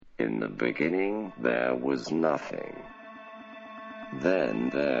In the beginning, there was nothing. Then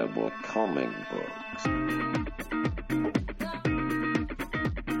there were comic books.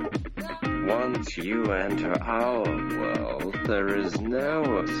 Once you enter our world, there is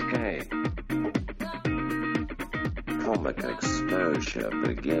no escape. Comic exposure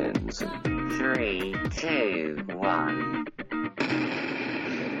begins in 3, 2, 1.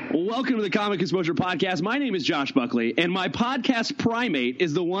 Welcome to the Comic Exposure Podcast. My name is Josh Buckley, and my podcast primate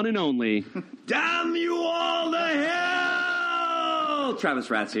is the one and only... Damn you all to hell! Travis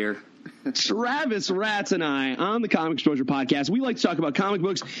Ratz here. Travis Ratz and I, on the Comic Exposure Podcast, we like to talk about comic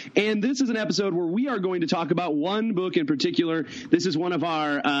books, and this is an episode where we are going to talk about one book in particular. This is one of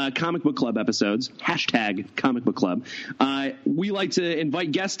our Comic Book Club episodes, hashtag Comic Book Club. We like to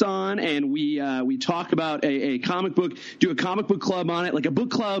invite guests on, and we talk about a comic book, do a comic book club on it, like a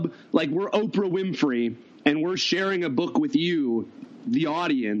book club, like we're Oprah Winfrey, and we're sharing a book with you, the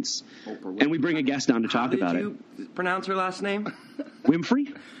audience, and we bring a guest on to talk about it. How did you pronounce her last name?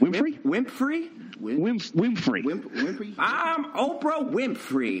 Winfrey? Winfrey? Winfrey? Winfrey. Winfrey? I'm Oprah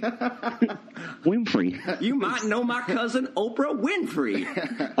Winfrey. Winfrey. You might know my cousin Oprah Winfrey.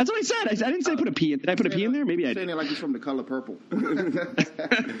 That's what I said. I didn't say put a P in. Did I put a P in there? Maybe I did. Saying it like he's from The Color Purple.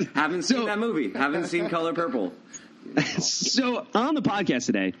 Haven't seen that movie. Haven't seen Color Purple. So on the podcast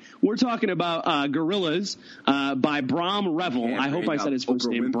today, we're talking about Gorillas by Bram Revel. Yeah, I hope I said his first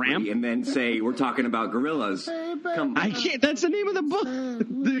Oprah name, Winfrey, Bram. And then say we're talking about gorillas. Come on. I can't. That's the name of the book.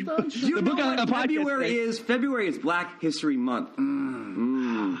 The book on the podcast. February is Black History Month.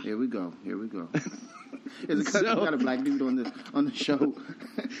 Here we go. Is it because we got a black dude on the show?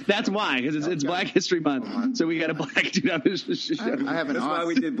 That's why, because it's Black History Month. So we got a black dude on the show. That's why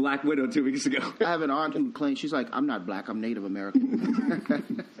we did Black Widow 2 weeks ago. I have an aunt who claims, she's like, I'm not black, I'm Native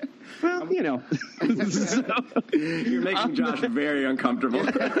American. Well, you know. You're making Josh very uncomfortable. On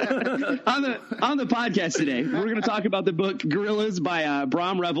the podcast today, we're going to talk about the book Gorillas by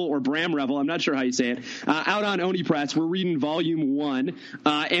Bram Revel, or Bram Revel. I'm not sure how you say it. Out on Oni Press. We're reading Volume 1.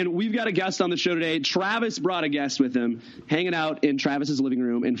 And we've got a guest on the show today. Travis brought a guest with him, hanging out in Travis's living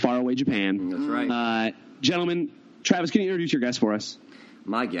room in faraway Japan. That's right. Gentlemen, Travis, can you introduce your guest for us?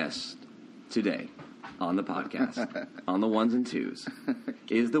 My guest today on the podcast, on the ones and twos,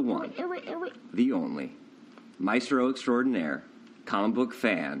 is the one, the only, Maestro Extraordinaire, comic book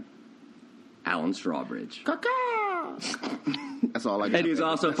fan, Alan Strawbridge. That's all I got. And he's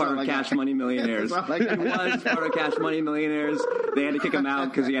also part of Cash Money Millionaires. He was part of Cash Money Millionaires. They had to kick him out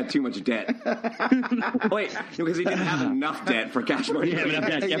because he had too much debt. Wait, because he didn't have enough debt for Cash Money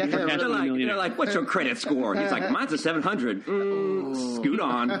Millionaires. They're like, what's your credit score? He's like, mine's a 700. Scoot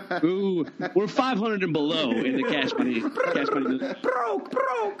on. Ooh, we're 500 and below in the Cash Money.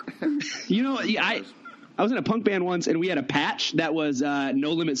 Broke. You know, I was in a punk band once, and we had a patch that was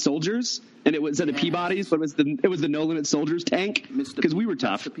No Limit Soldiers, and it was at the Peabody's, but it was the No Limit Soldiers tank because we were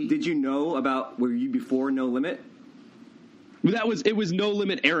tough. Did you know about? Were you before No Limit? It was No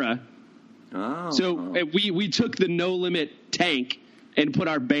Limit era. Oh, so we took the No Limit tank and put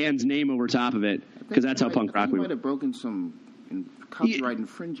our band's name over top of it because that's how punk rock we were. Might have broken some copyright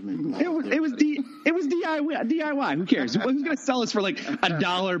infringement. It was DIY. Who cares? Who's going to sell us for like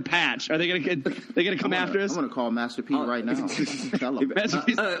 $1 patch? Are they going to come after us? I'm going to call Master P right now. Tell him.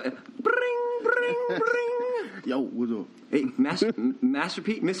 Bring. Yo, what's up? Hey, Master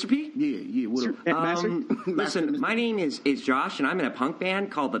P, Mr. P? Yeah, what up? Listen, my name is Josh, and I'm in a punk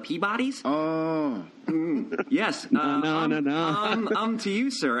band called the Peabodies. Oh. Yes. No. To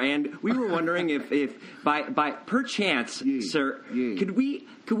you, sir. And we were wondering if by perchance, sir, could we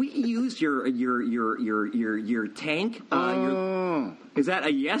use your tank? Is that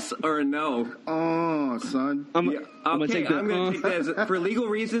a yes or a no? Oh, son. I'm going to take that as, for legal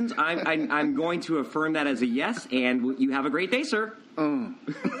reasons. I'm going to affirm that as a yes, and you have a great day, sir.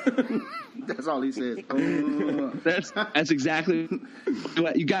 That's all he said. That's exactly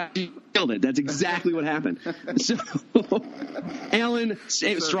what you got. You killed it. That's exactly what happened. So, Alan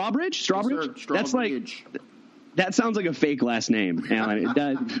Strawbridge. That's like. That sounds like a fake last name, Alan. It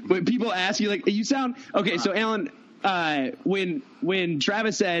does. When people ask you, like, you sound okay. So, Alan, when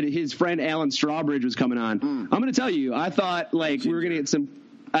Travis said his friend Alan Strawbridge was coming on, I'm going to tell you, I thought like we were going to get some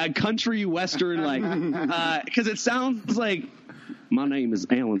country western, like, because it sounds like my name is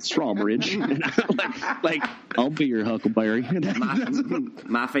Alan Strawbridge, and like I'll be your Huckleberry.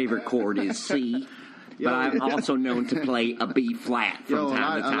 My favorite chord is C. but I'm also known to play a B flat from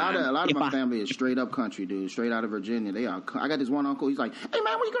time to time. A lot of my family is straight up country, dude. Straight out of Virginia. They are. I got this one uncle. He's like, "Hey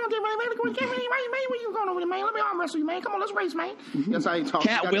man, what you gonna do, man? Where you going over there, man? Let me arm wrestle you, man. Come on, let's race, man." That's how he talks.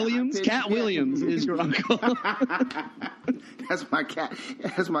 Cat Williams is your uncle. That's my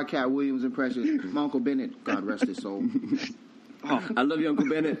Cat Williams impression. My Uncle Bennett, God rest his soul. Oh, I love you, Uncle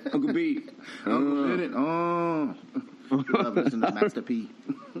Bennett. Uncle B. Uncle Bennett. Oh. Love listening to Master P.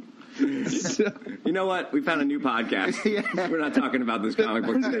 You know what? We found a new podcast. Yeah. We're not talking about this comic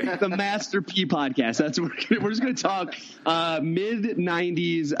book today. The Master P podcast. That's what we're just going to talk mid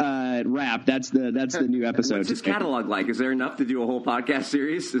 '90s rap. That's the new episode. What's his catalog like? Is there enough to do a whole podcast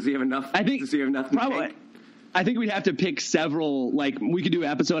series? Does he have enough? Does he have enough? Probably. I think we'd have to pick several. Like, we could do an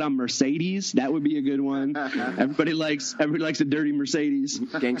episode on Mercedes. That would be a good one. Everybody likes a dirty Mercedes.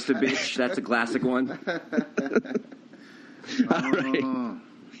 Gangsta Bitch. That's a classic one. All right.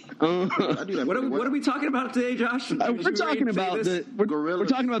 What are we talking about today, Josh? We're talking about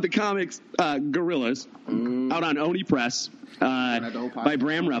the comics Gorillas out on Oni Press by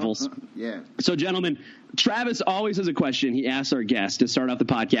Bram Revels. Yeah. So, gentlemen, Travis always has a question he asks our guests to start off the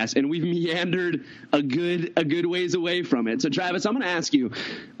podcast, and we've meandered a good ways away from it. So, Travis, I'm going to ask you,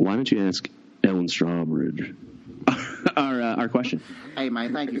 why don't you ask Ellen Strawbridge our question? Hey,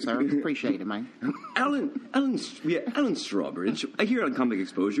 man, thank you, sir. Appreciate it, man. Ellen Strawbridge. Here on Comic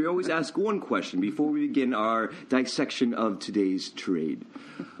Exposure, we always ask one question before we begin our dissection of today's trade.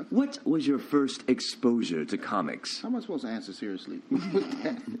 What was your first exposure to comics? How am I supposed to answer seriously?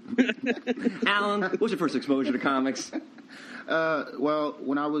 Alan, what was your first exposure to comics? Well,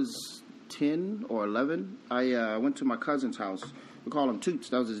 when I was 10 or 11, I went to my cousin's house. We call him Toots.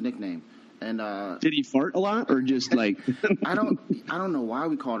 That was his nickname. And did he fart a lot, or just like? I don't know why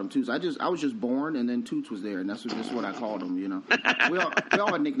we called him Toots. I was just born, and then Toots was there, and that's just what I called him. You know, we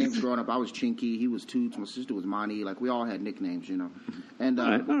all had nicknames growing up. I was Chinky, he was Toots, my sister was Monty. Like, we all had nicknames, you know. And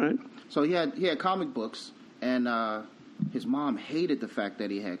all right. So he had comic books, and his mom hated the fact that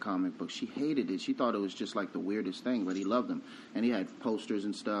he had comic books. She hated it. She thought it was just like the weirdest thing, but he loved them, and he had posters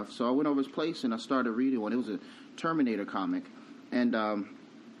and stuff. So I went over his place and I started reading one. It was a Terminator comic, and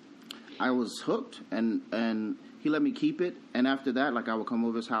I was hooked, and he let me keep it. And after that, like, I would come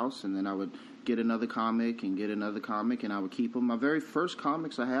over his house, and then I would get another comic, and I would keep them. My very first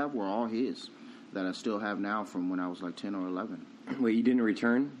comics I have were all his, that I still have now from when I was like 10 or 11. Wait, you didn't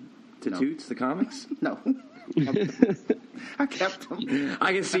return to Toots, the comics? No. I kept them.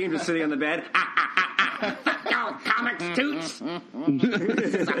 I can see him just sitting on the bed. Go, comics, Toots!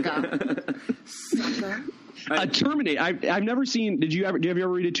 Sucker. Terminator. I've never seen. Did you ever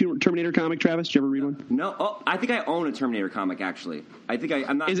read a Terminator comic, Travis? Did you ever read one? No. Oh, I think I own a Terminator comic. Actually, I think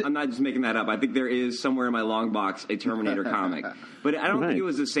I'm not just making that up. I think there is somewhere in my long box a Terminator comic, but I don't think it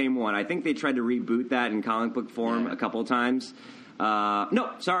was the same one. I think they tried to reboot that in comic book form a couple of times.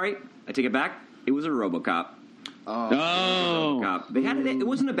 No, sorry, I take it back. It was a RoboCop. RoboCop. They had it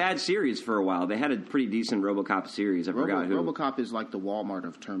wasn't a bad series for a while. They had a pretty decent RoboCop series. I forgot who. RoboCop is like the Walmart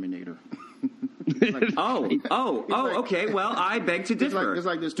of Terminator. Like, okay. Well, I beg to differ. It's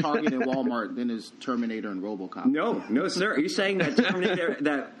like this Target and Walmart, then there's Terminator and RoboCop. No, sir. Are you saying that Terminator,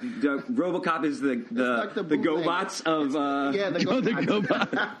 that the RoboCop is the GoBots of? The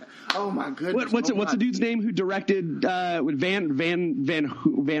GoBots. Oh my goodness! What's the dude's name who directed Van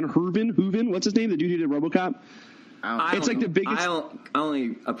Hooven? What's his name? The dude who did RoboCop. It's like the biggest. I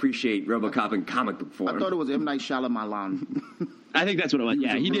only appreciate RoboCop in comic book form. I thought it was M. Night Shyamalan. I think that's what it was.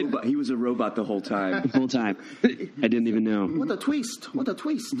 Yeah, he did. He was a robot the whole time. The whole time. I didn't even know. What a twist!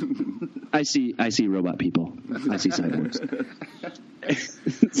 I see robot people. I see cyborgs.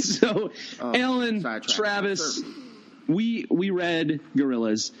 So, Alan, Travis, we read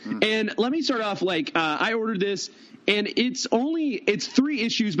Gorillas, and let me start off like I ordered this. And it's 3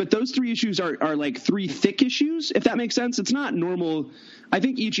 issues, but those 3 issues are like 3 thick issues, if that makes sense. It's not normal. I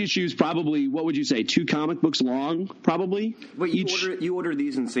think each issue is probably, what would you say, 2 comic books long, probably. Wait, you order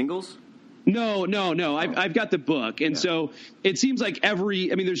these in singles? No. I've got the book, and so it seems like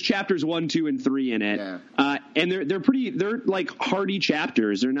there's chapters 1, 2, and 3 in it, and they're like hardy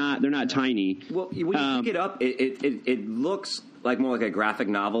chapters. They're not tiny. Well, when you pick it up, it looks like more like a graphic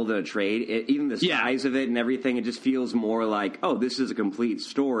novel than a trade. Even the size of it and everything, it just feels more like, oh, this is a complete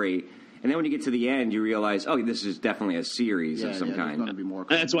story. And then when you get to the end, you realize, oh, this is definitely a series of some kind. Be more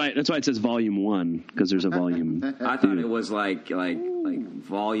that's why it says Volume 1, because there's a volume. I thought it was like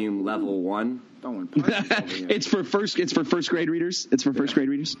volume level 1. It's for first grade readers. Grade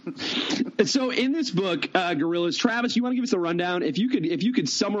readers. So in this book, Gorillas, Travis, you want to give us a rundown? If you could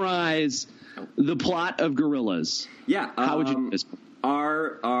summarize the plot of Gorillas, how would you do this?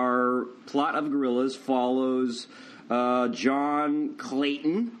 our plot of Gorillas follows John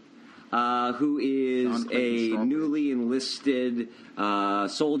Clayton, who is a newly enlisted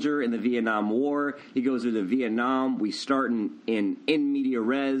soldier in the Vietnam War. He goes to Vietnam. We start in media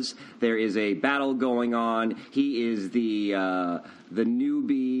res. There is a battle going on. He is the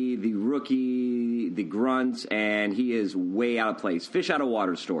newbie, the rookie, the grunt, and he is way out of place. Fish out of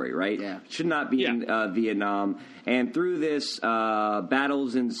water story, right? Yeah. Should not be in Vietnam. And through this,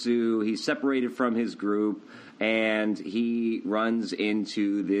 battles ensue. He's separated from his group, and he runs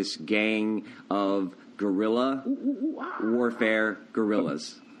into this gang of guerrilla warfare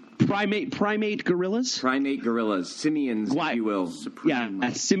gorillas. Primate gorillas? Primate gorillas. Simians, if you will.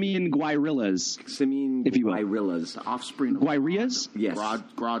 Simian guerillas. Simian if you will. Guerillas. Offspring of Guerias? Yes.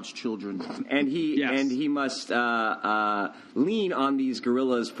 God's children. And he must lean on these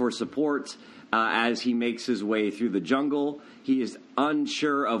gorillas for support as he makes his way through the jungle. He is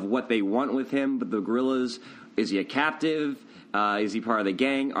unsure of what they want with him, but the gorillas, is he a captive? Is he part of the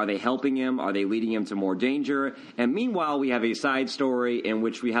gang? Are they helping him? Are they leading him to more danger? And meanwhile, we have a side story in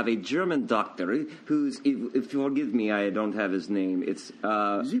which we have a German doctor who's, if you forgive me, I don't have his name. It's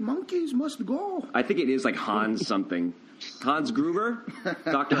the monkeys must go. I think it is like Hans something. Hans Gruber?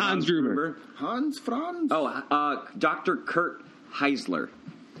 Dr. Hans Gruber. Hans Franz? Oh, Dr. Kurt Heisler.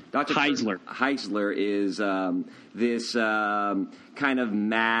 Dr. Heisler. Kurt Heisler is this kind of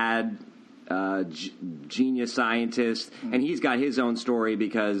mad genius scientist, and he's got his own story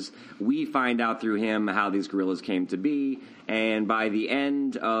because we find out through him how these gorillas came to be, and by the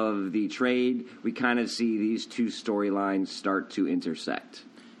end of the trade, we kind of see these two storylines start to intersect.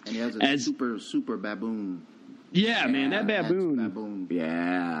 And he has a super baboon. Yeah, man, that baboon.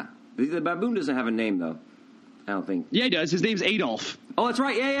 Yeah. The baboon doesn't have a name, though. I don't think. Yeah, he does. His name's Adolf. Oh, that's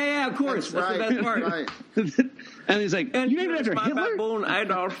right. Yeah, of course. That's right. the best part. Right. And he's like, you named it after Hitler? Baboon,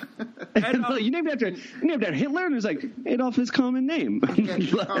 Adolf. You named it after Hitler? And he's like, Adolf is common name.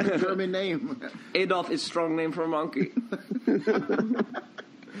 Common German name. Adolf is strong name for a monkey.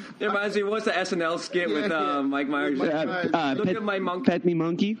 It reminds me, what's the SNL skit with Mike Myers? Look at my monkey. Pet me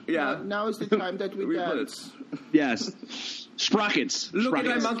monkey? Yeah. Now is the time that we dance. Yes. Sprockets. Look at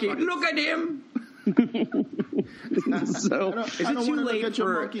my monkey. Look at him. So is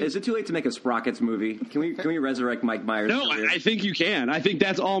it too late to make a Sprockets movie? Can we resurrect Mike Myers? No, I think you can. I think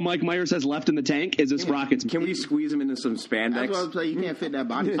that's all Mike Myers has left in the tank is a Sprockets. Can we squeeze him into some spandex? That's what I'm saying. You can't fit that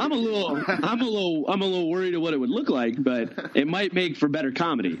body. I'm a little worried of what it would look like, but it might make for better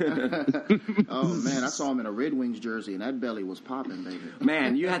comedy. Oh man, I saw him in a Red Wings jersey, and that belly was popping, baby.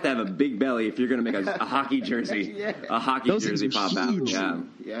 Man, you have to have a big belly if you're going to make a hockey jersey. A hockey jersey pop huge. out.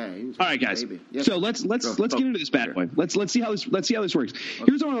 Yeah. He was all right, guys. Yep. So let's get into this bad boy. Let's see how this works.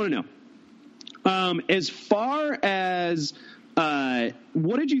 Here's what I want to know. As far as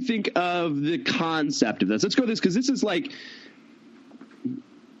what did you think of the concept of this? Let's go with this because this is what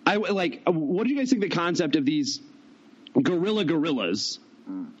do you guys think the concept of these gorillas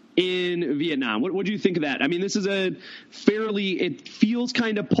in Vietnam? What do you think of that? I mean, this is it feels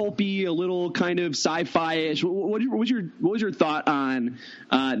kind of pulpy, a little kind of sci-fi-ish. What was your thought on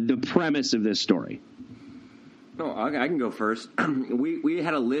the premise of this story? No, I can go first. We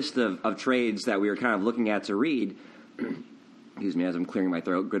had a list of trades that we were kind of looking at to read. Excuse me, as I'm clearing my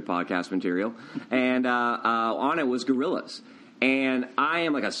throat. Good podcast material. And on it was gorillas. And I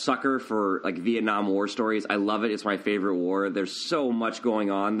am like a sucker for like Vietnam War stories. I love it. It's my favorite war. There's so much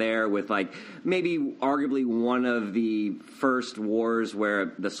going on there with like maybe arguably one of the first wars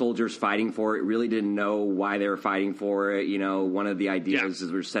where the soldiers fighting for it really didn't know why they were fighting for it. You know, one of the ideas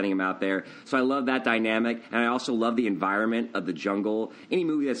is we're sending them out there. So I love that dynamic. And I also love the environment of the jungle. Any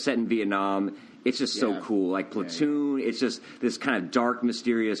movie that's set in Vietnam, it's just so cool. Like Platoon, it's just this kind of dark,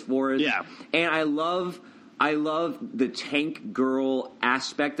 mysterious forest. Yeah. And I love the tank girl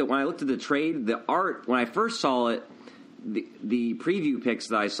aspect. That when I looked at the trade, the art, when I first saw it, the preview pics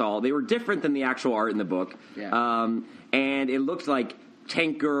that I saw, they were different than the actual art in the book. Yeah. And it looked like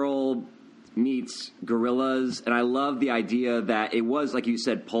tank girl meets gorillas. And I love the idea that it was, like you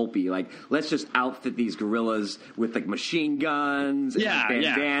said, pulpy. Like, let's just outfit these gorillas with like machine guns and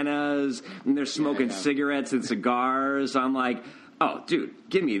bandanas. And they're smoking cigarettes and cigars. So I'm like, oh, dude,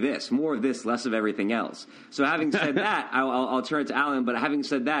 give me this. More of this, less of everything else. So having said that, I'll turn it to Alan, but having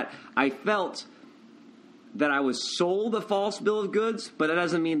said that, I felt that I was sold a false bill of goods, but that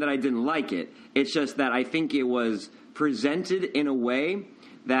doesn't mean that I didn't like it. It's just that I think it was presented in a way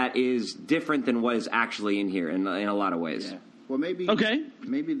that is different than what is actually in here in a lot of ways. Yeah. Well, maybe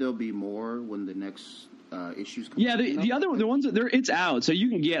there'll be more when the next issues. Yeah, the ones that it's out, so you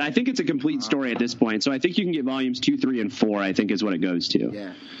can get. I think it's a complete story at this point, so I think you can get volumes 2, 3, and 4. I think is what it goes to.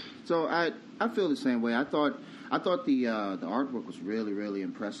 Yeah, so I feel the same way. I thought the artwork was really, really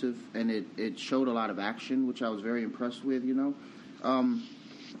impressive, and it showed a lot of action, which I was very impressed with.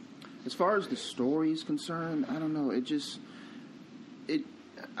 As far as the story is concerned, I don't know. It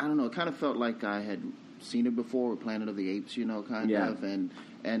kind of felt like I had seen it before with Planet of the Apes, kind of,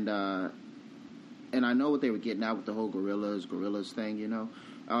 and I know what they were getting at with the whole gorillas thing,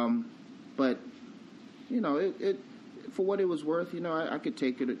 but it for what it was worth, I could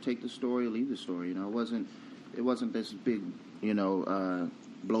take the story or leave the story, it wasn't this big,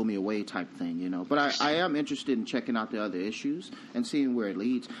 blow me away type thing, But I am interested in checking out the other issues and seeing where it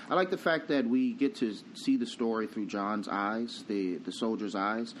leads. I like the fact that we get to see the story through John's eyes, the soldier's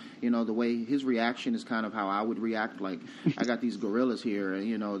eyes. The way his reaction is kind of how I would react. Like, I got these gorillas here,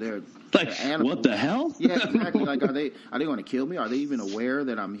 and they're animals. What the hell? Yeah, exactly. Like, are they going to kill me? Are they even aware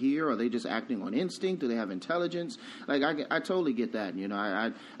that I'm here? Are they just acting on instinct? Do they have intelligence? Like, I totally get that.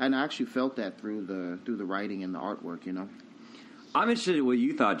 I actually felt that through the writing and the artwork. I'm interested in what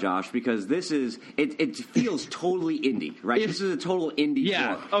you thought, Josh, because this is it feels totally indie, right? This is a total indie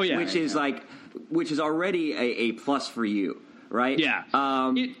book. Oh, yeah. Which is already a plus for you, right? Yeah.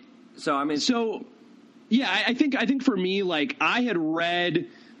 I think for me, like, I read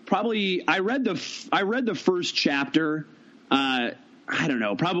the first chapter, I don't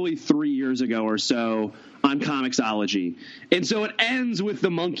know, probably 3 years ago or so on Comixology. And so it ends with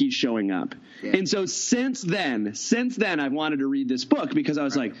the monkeys showing up. Yeah. And so since then I've wanted to read this book because I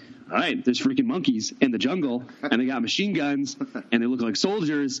was like, all right, there's freaking monkeys in the jungle and they got machine guns and they look like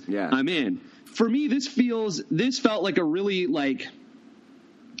soldiers. Yeah. I'm in. For me, this felt like a really, like,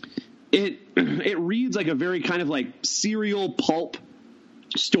 it reads like a very kind of like serial pulp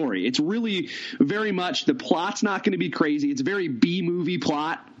story. It's really very much, the plot's not going to be crazy. It's a very B-movie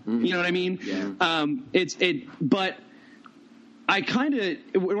plot. Mm-hmm. You know what I mean? Yeah. But I kind of,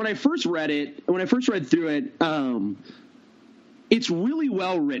 when I first read through it, it's really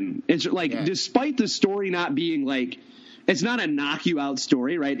well written. It's like, despite the story not being like, it's not a knock you out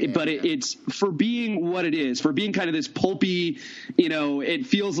story, right? It's for being what it is, for being kind of this pulpy, it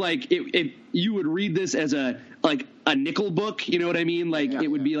feels like you would read this as a nickel book, you know what I mean? Like, it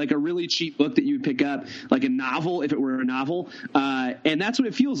would be like a really cheap book that you would pick up, like a novel, if it were a novel. And that's what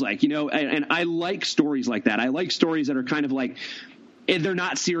it feels like, and I like stories like that. I like stories that are kind of like, they're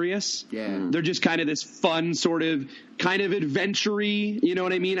not serious. Yeah. They're just kind of this fun sort of kind of adventure-y, you know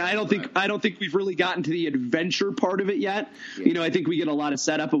what I mean? I don't think we've really gotten to the adventure part of it yet. Yeah. I think we get a lot of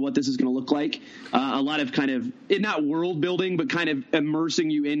setup of what this is going to look like. A lot of kind of, not world building, but kind of immersing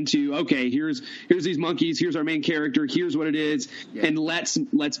you into, okay, here's these monkeys, here's our main character, here's what it is, and let's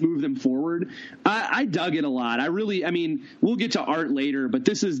move them forward. I dug it a lot. We'll get to art later, but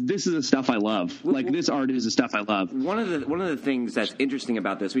this is the stuff I love. This art is the stuff I love. One of the things that's interesting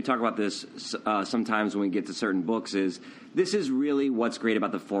about this, we talk about this sometimes when we get to certain books, is this is really what's great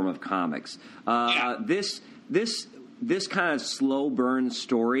about the form of comics. This kind of slow burn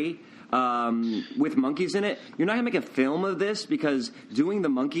story with monkeys in it, you're not going to make a film of this because doing the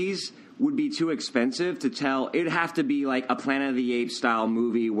monkeys would be too expensive to tell. It'd have to be like a Planet of the Apes style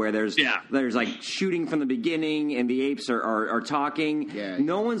movie where there's like shooting from the beginning and the apes are talking. Yeah.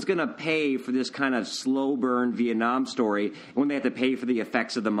 No one's going to pay for this kind of slow burn Vietnam story when they have to pay for the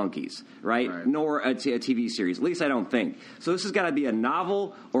effects of the monkeys, right? Nor a TV series. At least I don't think. So this has got to be a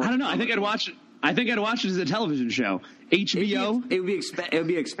novel or... I don't know. I think I'd watch it as a television show. HBO. It would be expensive.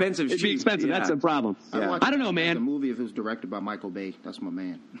 It'd be expensive. Yeah. That's the problem. Yeah. I don't know, man. The movie, if it was directed by Michael Bay, that's my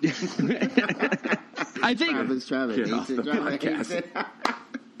man. I think Travis.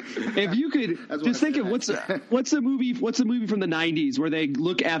 If you could just think of what's the movie from the 90s where they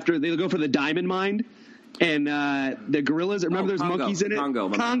go for the diamond mine. And the gorillas, remember there's Congo. monkeys in it? Congo.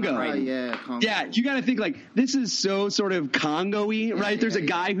 Congo. Yeah, you got to think like this is so sort of Congo-y, right? There's a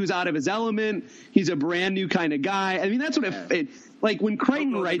guy who's out of his element. He's a brand new kind of guy. I mean, that's what it like when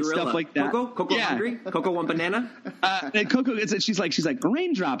Crichton writes stuff like that. Coco hungry? Coco want banana? And Coco, she's like a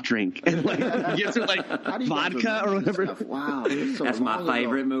raindrop drink, and like gets her like vodka or whatever. Wow, that's my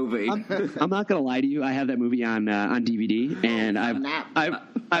favorite movie. I'm not gonna lie to you. I have that movie on DVD, and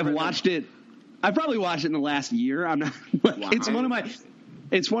I've watched it. I've probably watched it in the last year. I'm not. It's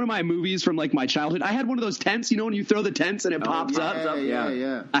one of my movies from like my childhood. I had one of those tents, when you throw the tents and it pops up.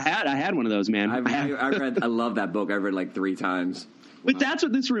 Yeah. I had one of those, man. I love that book. I read it like 3 times. But that's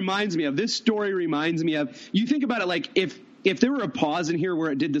what this reminds me of. This story reminds me of. You think about it, like if there were a pause in here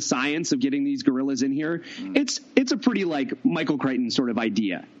where it did the science of getting these gorillas in here, it's a pretty like Michael Crichton sort of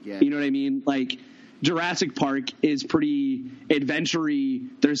idea. Yeah. You know what I mean? Like. Jurassic Park is pretty adventure-y.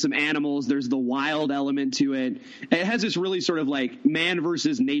 There's some animals. There's the wild element to it. It has this really sort of like man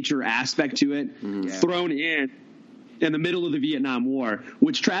versus nature aspect to it, thrown in the middle of the Vietnam War,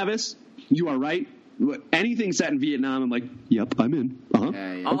 which, Travis, you are right. Anything set in Vietnam, I'm like, yep, I'm in. Uh-huh.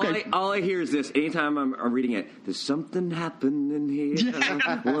 Okay. All I hear is this. Anytime I'm reading it, there's something happening here.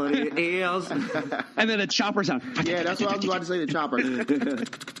 Yeah. What it is. And then the chopper sound. Yeah, that's what I was about to say, the chopper.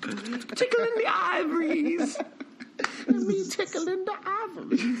 Tickling the ivories. Me tickling the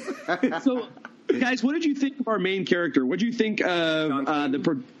ivories. So, guys, what did you think of our main character? What did you think of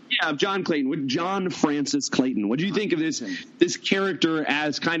of John Clayton, with John Francis Clayton? What do you think of this character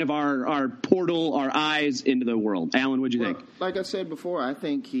as kind of our portal, our eyes into the world? Alan, what do you think? Like I said before, I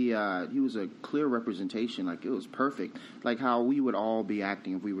think he was a clear representation. Like, it was perfect. Like how we would all be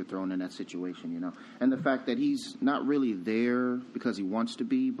acting if we were thrown in that situation, you know. And the fact that he's not really there because he wants to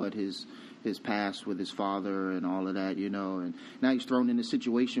be, but his past with his father and all of that, you know, and now he's thrown in a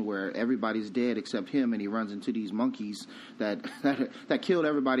situation where everybody's dead except him, and he runs into these monkeys that killed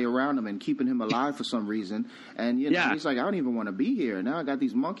everybody around him and keeping him alive for some reason. And you know, he's like, I don't even want to be here. Now I got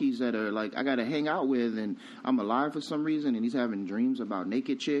these monkeys that are like I got to hang out with, and I'm alive for some reason. And he's having dreams about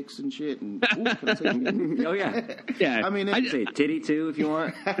naked chicks and shit. And ooh, can I say oh yeah. I mean, I'd say titty too if you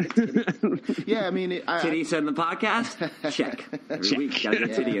want. Yeah, I mean, titty said in the podcast. Check every week. Gotta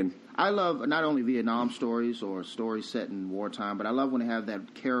get titty in. I love not only Vietnam stories or stories set in wartime, but I love when they have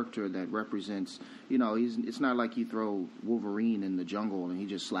that character that represents, you know, it's not like you throw Wolverine in the jungle and he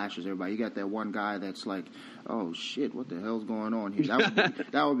just slashes everybody. You got that one guy that's like, oh, shit, what the hell's going on here?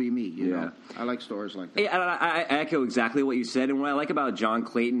 That would be me, you know. I like stories like that. I echo exactly what you said, and what I like about John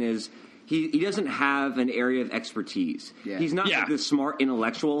Clayton is he doesn't have an area of expertise. Yeah. He's not like the smart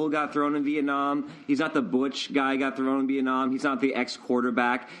intellectual who got thrown in Vietnam. He's not the butch guy who got thrown in Vietnam. He's not the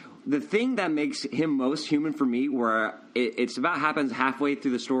ex-quarterback. The thing that makes him most human for me, where it's about happens halfway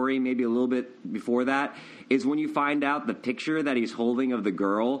through the story, maybe a little bit before that, is when you find out the picture that he's holding of the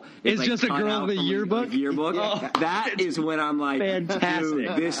girl. It's like just a girl in the yearbook? That is when I'm like,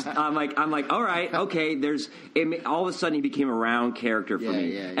 fantastic. Dude, I'm like, all right, okay. All of a sudden he became a round character for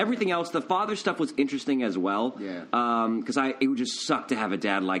me. Everything else, the father stuff was interesting as well. Because it would just suck to have a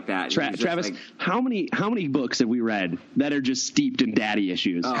dad like that. Travis, like, how many books have we read that are just steeped in daddy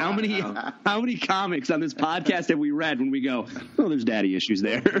issues? How many comics on this podcast have we read when we go, oh, there's daddy issues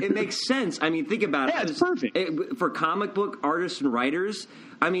there? It makes sense. I mean, think about it. Yeah, it's perfect. For comic book artists and writers,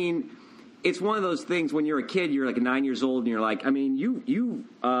 I mean, it's one of those things when you're a kid, you're like 9 years old, and you're like, I mean,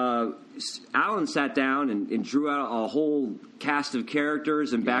 Alan sat down and drew out a whole cast of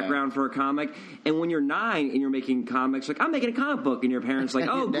characters and background for a comic. And when you're 9 and you're making comics, like, I'm making a comic book, and your parents are like,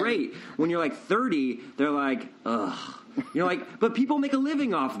 oh, great. When you're like 30, they're like, ugh. You're like, but people make a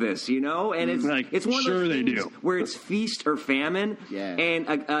living off this, you know? And it's like, it's one of those things they do. Where it's feast or famine. Yeah. And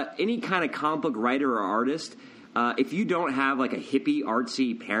any kind of comic book writer or artist, if you don't have like a hippie,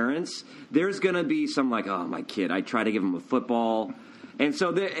 artsy parents, there's going to be some like, oh, my kid, I try to give him a football. And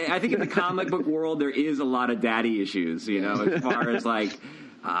so I think in the comic book world, there is a lot of daddy issues, you know, as far as like,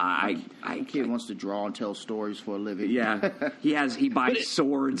 kid wants to draw and tell stories for a living. Yeah, he buys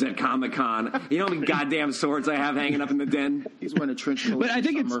swords at Comic-Con. You know how many goddamn swords I have hanging up in the den? He's wearing a trench coat. But I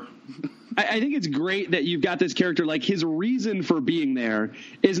think it's great that you've got this character. Like, his reason for being there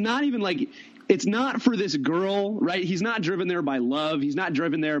is not even like, it's not for this girl, right? He's not driven there by love. He's not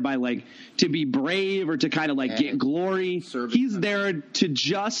driven there by like to be brave or to kind of like get glory. He's there to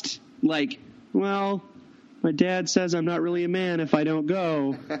just like, well, my dad says I'm not really a man if I don't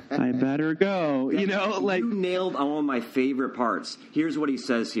go. I better go. You know, like, you nailed on one of my favorite parts. Here's what he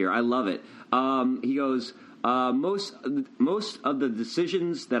says here. I love it. He goes, most of the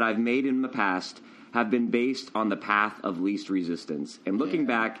decisions that I've made in the past have been based on the path of least resistance. And looking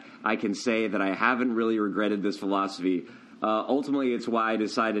back, I can say that I haven't really regretted this philosophy. Ultimately, it's why I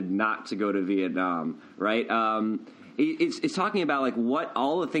decided not to go to Vietnam, right? It's talking about like what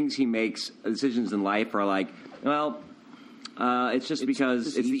all the things he makes decisions in life are like. Well, it's just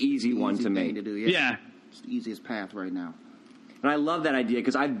because it's the easy one to make. To do, yeah, it's the easiest path right now. And I love that idea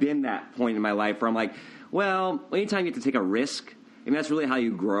because I've been that point in my life where I'm like, well, anytime you have to take a risk, and that's really how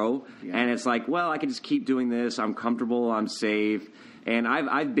you grow. Yeah. And it's like, well, I can just keep doing this. I'm comfortable. I'm safe. And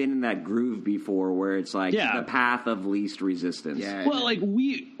I've been in that groove before where it's like the path of least resistance. Yeah. Well, like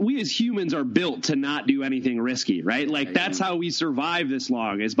we as humans are built to not do anything risky, right? Like that's how we survive this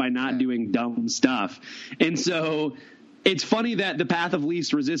long, is by not doing dumb stuff. And so it's funny that the path of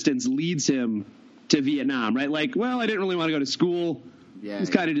least resistance leads him to Vietnam, right? Like, well, I didn't really want to go to school. Yeah, it's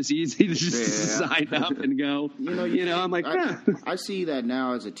kind of just easy to just sign up and go. You know, I'm like, I see that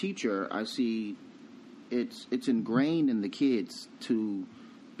now as a teacher. I see it's ingrained in the kids to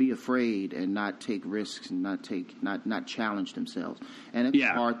be afraid and not take risks and not challenge themselves. And it's a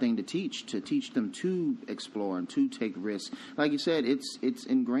hard thing to teach them to explore and to take risks. Like you said, it's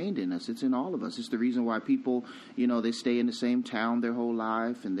ingrained in us. It's in all of us. It's the reason why people, they stay in the same town their whole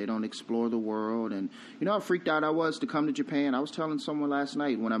life and they don't explore the world. And how freaked out I was to come to Japan. I was telling someone last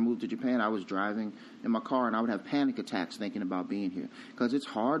night when I moved to Japan, I was driving in my car and I would have panic attacks thinking about being here because it's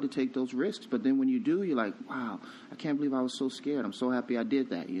hard to take those risks. But then when you do, you're like, wow, I can't believe I was so scared. I'm so happy I did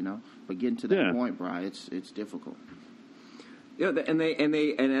that, But getting to that point, Bri, it's difficult. Yeah, and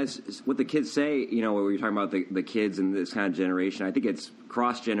as what the kids say, when you're talking about the kids and this kind of generation, I think it's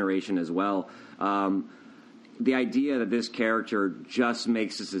cross generation as well. The idea that this character just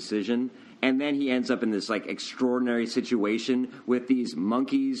makes this decision. And then he ends up in this extraordinary situation with these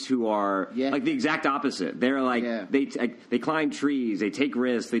monkeys who are like the exact opposite. They're they climb trees, they take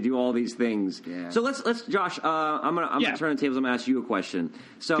risks, they do all these things. Yeah. So let's Josh, I'm gonna turn the tables. I'm gonna ask you a question.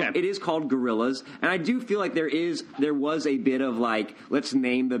 So it is called Gorillaz, and I do feel like there was a bit of let's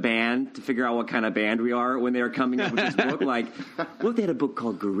name the band to figure out what kind of band we are when they were coming up with this book. What if they had a book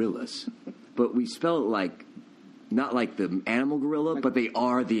called Gorillaz, but we spell it not like the animal gorilla, but they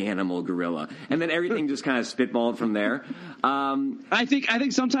are the animal gorilla. And then everything just kind of spitballed from there. I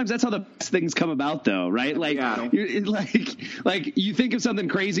think sometimes that's how the best things come about, though, right? You think of something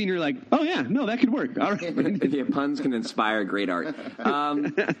crazy and you're like, oh, yeah, no, that could work. All right. Puns can inspire great art.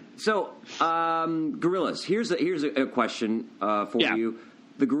 Gorillaz. Here's a question for you.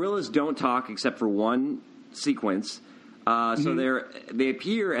 The gorillas don't talk except for one sequence. So they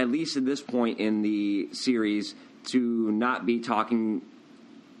appear, at least at this point in the series, to not be talking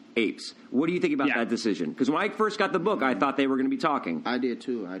apes. What do you think about that decision? Because when I first got the book, I thought they were going to be talking. I did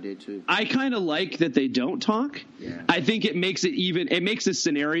too. I kind of like that they don't talk. Yeah. I think it makes the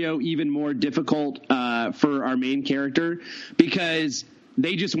scenario even more difficult for our main character because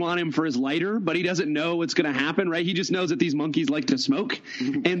they just want him for his lighter, but he doesn't know what's going to happen, right? He just knows that these monkeys like to smoke.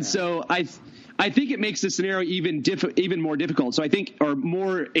 And so I think it makes the scenario even more difficult. So I think, or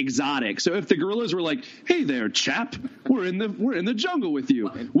more exotic. So if the gorillas were like, "Hey there, chap, we're in the jungle with you.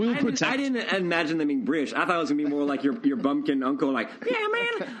 We'll protect." I didn't imagine them being British. I thought it was gonna be more like your bumpkin uncle, yeah,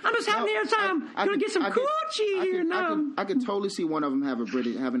 man, I'm just having a time. Gonna get some coochie here now. I could totally see one of them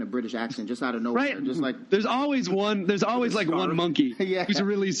having a British accent just out of nowhere. Right. Just there's always one monkey who's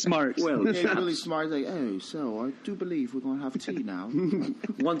really smart. Well, he's really smart. He's like, "Hey, so I do believe we're gonna have tea now.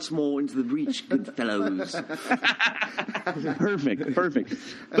 Once more into the breach, good fellows." Perfect.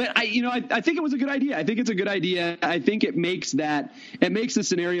 But I think it was a good idea. I think it's a good idea. I think it makes the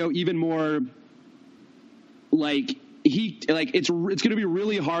scenario even more it's going to be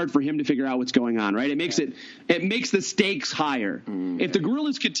really hard for him to figure out what's going on, right? It makes the stakes higher. If the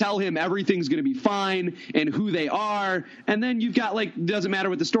gorillas could tell him everything's going to be fine and who they are, and then you've got doesn't matter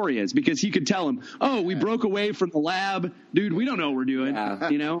what the story is because he could tell him, "Oh, we broke away from the lab, dude. We don't know what we're doing."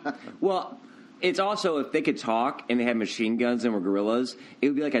 Yeah. Well, it's also, if they could talk and they had machine guns and were gorillas, it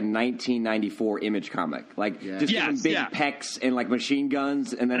would be like a 1994 Image comic. Just big pecs and machine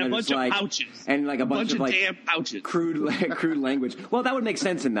guns, and then a bunch of pouches. And a bunch of damn pouches. Crude language. Well, that would make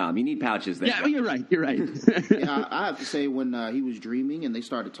sense in Nam. You need pouches there. Yeah, you're right. I have to say, when he was dreaming and they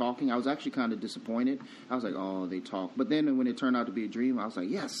started talking, I was actually kind of disappointed. I was like, oh, they talk. But then when it turned out to be a dream, I was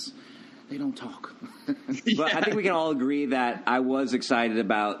like, yes. They don't talk. But I think we can all agree that I was excited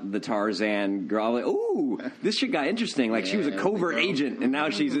about the Tarzan girl. Ooh, this shit got interesting. She was a covert agent, and now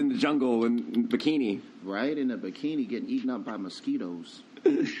she's in the jungle in bikini. Right, in a bikini getting eaten up by mosquitoes.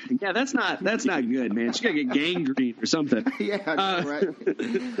 Yeah, that's not good, man. She's got to get gangrene or something.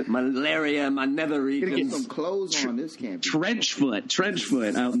 Right. Malaria, my nether regions. Get some clothes on. This can't be. Trench foot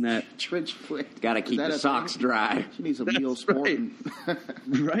out in that. Trench foot. Got to keep the socks dry. She needs some Neosporin.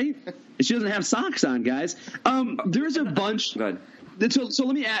 Right? She doesn't have socks on, guys. There's a bunch. Go ahead. So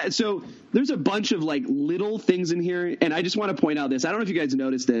let me add. So there's a bunch of little things in here, and I just want to point out this. I don't know if you guys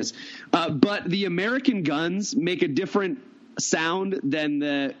noticed this, but the American guns make a different sound than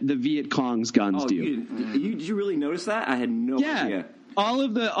the Viet Cong's guns do. Did you really notice that? I had no idea. All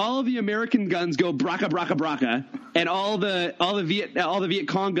of the American guns go braka braka braka, and all the Viet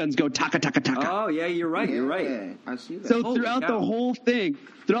Cong guns go taka taka taka. Oh yeah, you're right. I see that. So throughout the whole thing,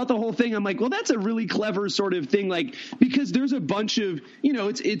 I'm like, well, that's a really clever sort of thing, because there's a bunch of,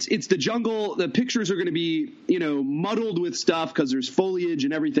 it's the jungle. The pictures are going to be, muddled with stuff because there's foliage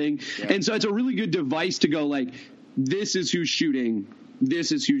and everything, and so it's a really good device to go this is who's shooting.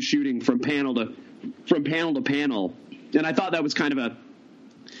 This is who's shooting from panel to panel. And I thought that was kind of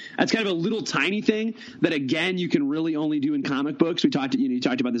that's kind of a little tiny thing that, again, you can really only do in comic books. You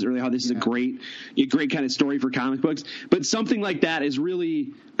talked about this earlier, how this is a great kind of story for comic books. But something like that is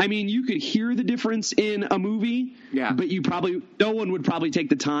really, I mean, you could hear the difference in a movie, but no one would probably take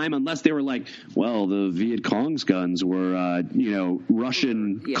the time unless they were like, well, the Viet Cong's guns were,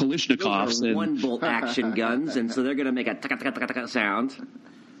 Russian Kalashnikovs. And one-bolt action guns, and so they're going to make a taka-taka-taka sound.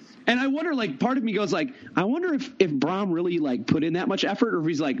 And I wonder, like, part of me goes, like, I wonder if Brom really, like, put in that much effort, or if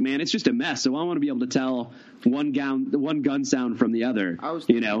he's like, man, it's just a mess, so I want to be able to tell one gun sound from the other. I was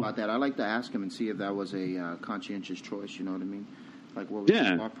thinking about that. I'd like to ask him and see if that was a conscientious choice, you know what I mean? Like, what was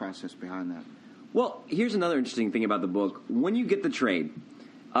the thought process behind that? Well, here's another interesting thing about the book. When you get the trade,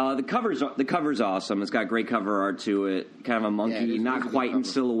 the cover's awesome. It's got great cover art to it. Kind of a monkey, not quite in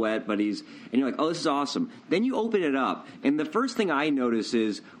silhouette, but and you're like, oh, this is awesome. Then you open it up, and the first thing I notice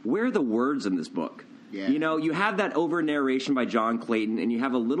is, where are the words in this book? Yeah. You have that over narration by John Clayton, and you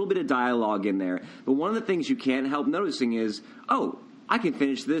have a little bit of dialogue in there. But one of the things you can't help noticing is, oh, I can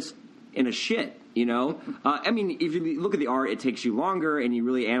finish this in a shit. I mean, if you look at the art, it takes you longer, and you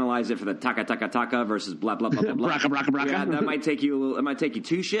really analyze it for the taka taka taka versus blah blah blah blah blah. Braka braka braka. Yeah, that might take you it might take you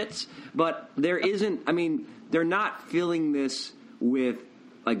 2 shits, but there isn't. I mean, they're not filling this with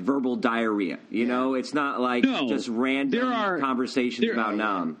like verbal diarrhea. It's not like just random conversations about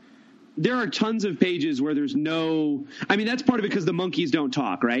Nam. There are tons of pages where there's no... I mean, that's part of it because the monkeys don't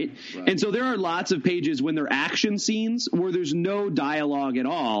talk, right? And so there are lots of pages when they're action scenes where there's no dialogue at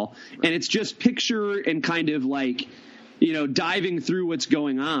all, and it's just picture and kind of like, diving through what's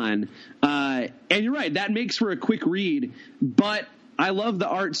going on. And you're right, that makes for a quick read, but I love the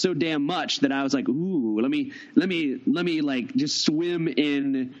art so damn much that I was like, ooh, let me like just swim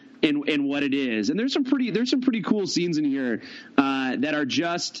in what it is. And there's some pretty cool scenes in here that are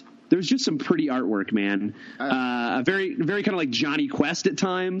just... There's just some pretty artwork, man. Very, very kind of like Johnny Quest at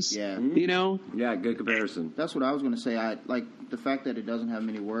times. Yeah. Yeah, good comparison. That's what I was going to say. I like the fact that it doesn't have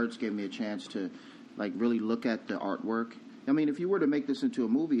many words gave me a chance to like really look at the artwork. I mean, if you were to make this into a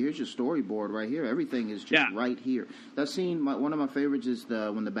movie, here's your storyboard right here. Everything is just right here. That scene, one of my favorites is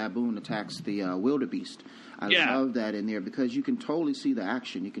when the baboon attacks the wildebeest. I love that in there because you can totally see the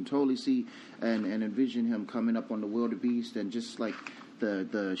action. You can totally see and envision him coming up on the wildebeest and just like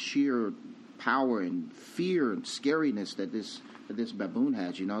the sheer power and fear and scariness that this baboon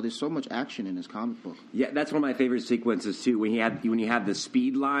has. There's so much action in this comic book. Yeah, that's one of my favorite sequences too. When you have the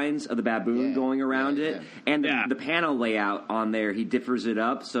speed lines of the baboon going around it, and the panel layout on there, he differs it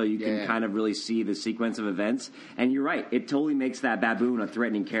up so you can kind of really see the sequence of events. And you're right, it totally makes that baboon a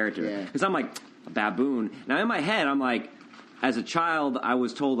threatening character. Because I'm like, a baboon. Now in my head, I'm like, as a child, I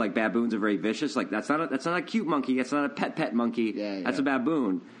was told like baboons are very vicious. Like that's not a cute monkey. That's not a pet monkey. That's a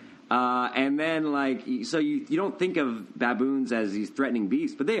baboon. And then, like, so you don't think of baboons as these threatening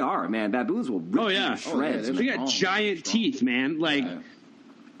beasts, but they are, man. Baboons will rip you to shreds. They got giant teeth, man. Like,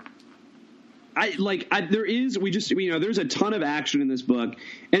 there's a ton of action in this book,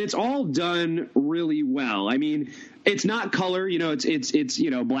 and it's all done really well. I mean, it's not color, it's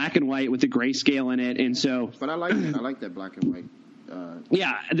black and white with the grayscale in it, and so. But I like it. I like that black and white. I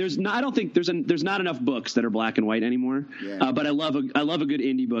don't think there's not enough books that are black and white anymore. But I love a good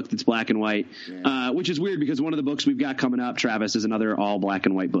indie book that's black and white, which is weird because one of the books we've got coming up, Travis, is another all black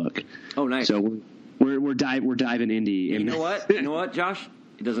and white book. Oh, nice. So we're diving indie. You know what, Josh?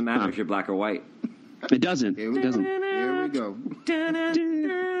 It doesn't matter if you're black or white. It doesn't. Here we go.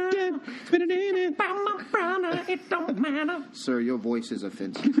 It don't matter. Sir, your voice is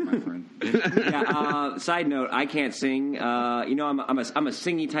offensive, my friend. Side note: I can't sing. I'm a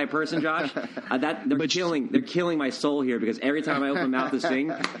singy type person, Josh. They're killing my soul here because every time I open my mouth to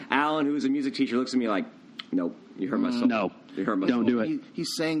sing, Alan, who's a music teacher, looks at me like, "Nope, you hurt my soul." No, you hurt my soul. Don't do it. He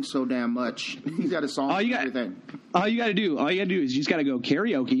sang so damn much. He's got a song. Everything. All you got to do is you just got to go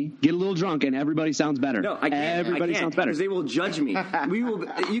karaoke, get a little drunk, and everybody sounds better. No, I can't. Everybody sounds better because they will judge me.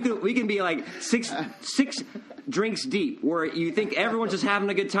 We can be like six drinks deep, where you think everyone's just having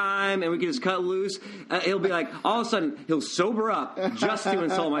a good time, and we can just cut loose. He'll be like, all of a sudden, he'll sober up just to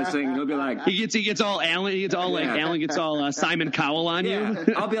insult my singing. He'll be like, he gets all Alan. He gets all like Alan gets all Simon Cowell on you.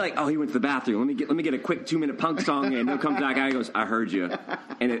 I'll be like, oh, he went to the bathroom. Let me get a quick 2-minute punk song, and he'll come back. And he goes, I heard you,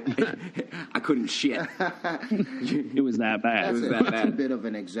 and I couldn't shit. It was that bad. That's a bit of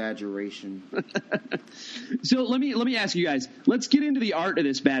an exaggeration. So let me ask you guys. Let's get into the art of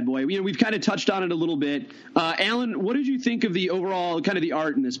this bad boy. We've kind of touched on it a little bit. Alan, what did you think of the overall kind of the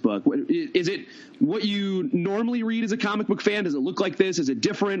art in this book? Is it what you normally read as a comic book fan? Does it look like this? Is it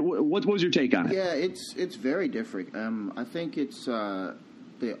different? What was your take on it? Yeah, it's very different. I think it's the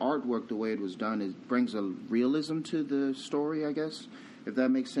artwork, the way it was done, it brings a realism to the story, I guess. if that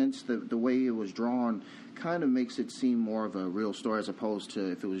makes sense. The way it was drawn kind of makes it seem more of a real story as opposed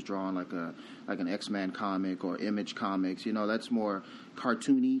to if it was drawn like an X-Men comic or Image Comics. You know, that's more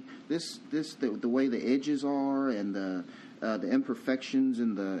cartoony. The way the edges are and the imperfections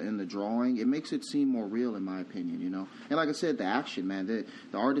in the drawing, it makes it seem more real, in my opinion. You know, and like I said, the action, man, the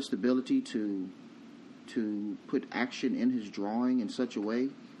artist's ability to put action in his drawing in such a way,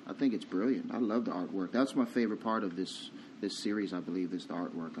 I think it's brilliant. I love the artwork. That's my favorite part of this series, I believe, is the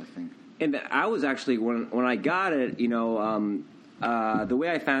artwork, I think. And I was actually, when I got it, you know, the way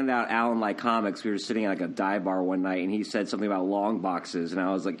I found out Alan liked comics, we were sitting at like a dive bar one night, and he said something about long boxes, and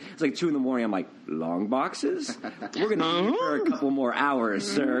I was like, it's like 2 a.m. I'm like, long boxes? We're going to eat for a couple more hours,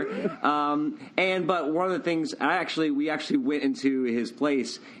 sir. But one of the things, we actually went into his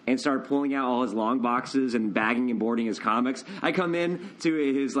place and started pulling out all his long boxes and bagging and boarding his comics. I come in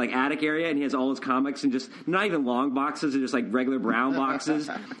to his like attic area, and he has all his comics and just not even long boxes, they're just like regular brown boxes,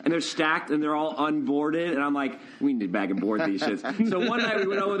 and they're stacked and they're all unboarded, and I'm like, we need to bag and board these shits. So one night we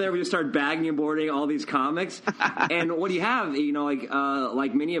went over there, we just started bagging and boarding all these comics, and what do you have, you know,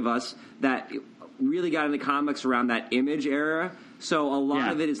 like many of us that really got into comics around that Image era, so a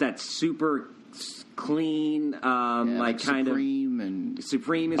lot of it is that super clean, like kind Supreme of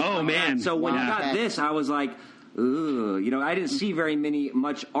Supreme. Oh man! So when I got this, I was like, ooh, you know, I didn't see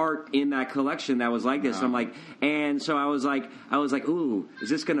much art in that collection that was like this. No. I'm like, and so I was like, ooh, is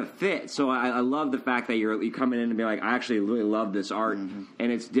this gonna fit? So I love the fact that you're coming in and be like, I actually really love this art, and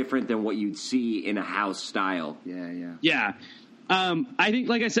it's different than what you'd see in a house style. Yeah. I think,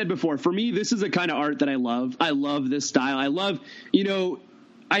 like I said before, for me, this is the kind of art that I love. I love this style. I love, you know,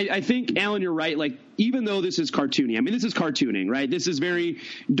 I think, Alan, you're right. Like, even though this is cartoony, I mean, this is cartooning, right? This is very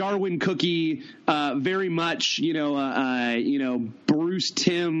Darwin Cookie, very much, you know, Bruce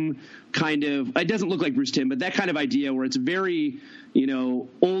Timm kind of. It doesn't look like Bruce Timm, but that kind of idea where it's very, you know,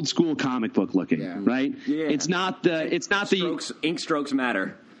 old school comic book looking, right? Yeah. It's not the ink strokes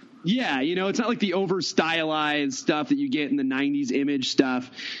matter. Yeah, you know, it's not like the over-stylized stuff that you get in the 90s Image stuff,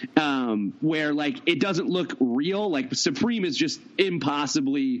 where, like, it doesn't look real. Like, Supreme is just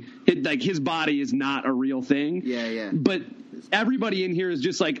impossibly, like, his body is not a real thing. Yeah. But everybody in here is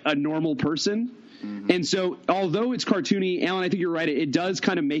just, like, a normal person. And so, although it's cartoony, Alan, I think you're right, it does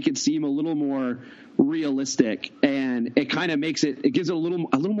kind of make it seem a little more realistic, and it kind of makes it gives it a little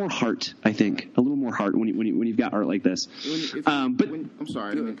more heart, I think, a little more heart when you've got art like this. I'm sorry, I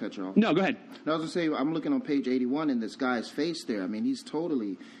didn't mean to cut you off. No, go ahead. I was gonna say, I'm looking on page 81 and this guy's face there. I mean, he's got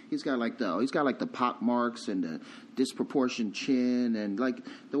like the pock marks and the disproportioned chin, and like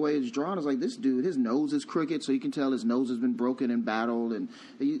the way it's drawn is like this dude, his nose is crooked, so you can tell his nose has been broken in battle, and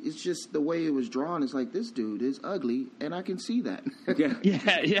it's just the way it was drawn. It's like this dude is ugly, and I can see that.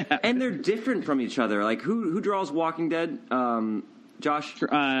 Yeah. And they're different from each other. Like who draws Walking Dead? Josh?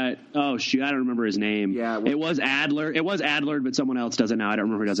 Oh shoot, I don't remember his name. Yeah, it was Adler, but someone else does it now. I don't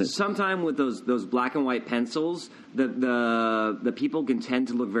remember who does it. Sometime with those black and white pencils, the people can tend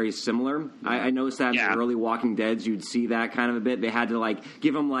to look very similar. I noticed that in the early Walking Deads, you'd see that kind of a bit. They had to like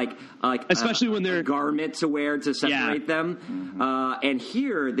give them like especially when they're a garment to wear to separate them. And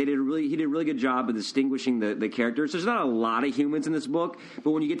here he did a really good job of distinguishing the characters. There's not a lot of humans in this book,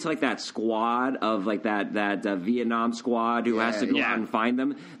 but when you get to like that squad of like that Vietnam squad who has to go out and find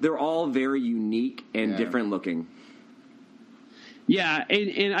them, they're all very unique and different looking. Yeah,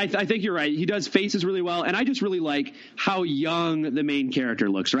 and I think you're right. He does faces really well, and I just really like how young the main character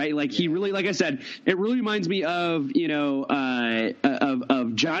looks, right? Like he really, like I said, it really reminds me of, you know,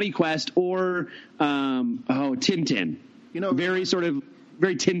 of Johnny Quest or Tintin. You know, very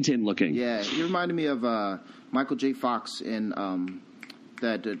Tintin looking. Yeah, he reminded me of Michael J. Fox in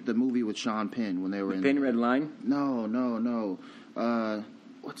the movie with Sean Penn when they were in Thin Red Line. No.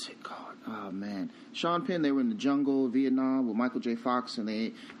 What's it called? Oh man, Sean Penn. They were in the jungle, Vietnam, with Michael J. Fox, and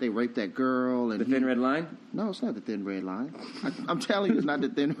they raped that girl. And Thin Red Line? No, it's not the Thin Red Line. I'm telling you, it's not the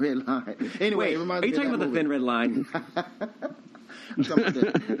Thin Red Line. Anyway, wait, are you talking about the Thin Red Line? I'm talking about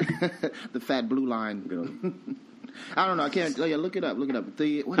the fat blue line. I don't know. I can't. Oh, yeah, look it up. I'm looking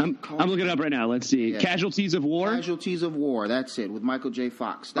it up right now. Let's see. Yeah. Casualties of War. Casualties of War. That's it. With Michael J.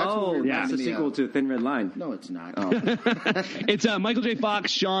 Fox. That's that's a sequel to Thin Red Line. No, it's not. Oh. It's Michael J.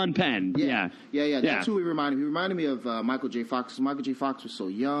 Fox, Sean Penn. Yeah. That's who he reminded me. He reminded me of Michael J. Fox. Michael J. Fox was so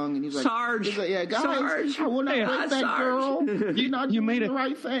young, and he's like, Sarge. He's like, yeah, guys, Sarge. I will not break that Sarge. girl. You're not doing the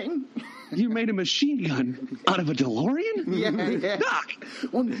right thing. You made a machine gun out of a DeLorean? Yeah. Doc!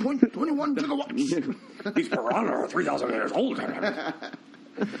 1.21 gigawatts. These piranha are 3,000 years old.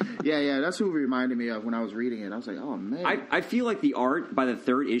 Yeah, that's who it reminded me of when I was reading it. I was like, oh, man. I feel like the art, by the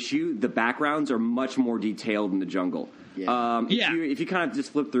third issue, the backgrounds are much more detailed in the jungle. Yeah. If you kind of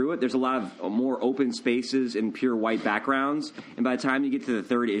just flip through it, there's a lot of more open spaces and pure white backgrounds. And by the time you get to the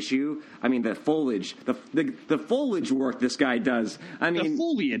third issue, I mean, the foliage, the foliage work this guy does. I mean, the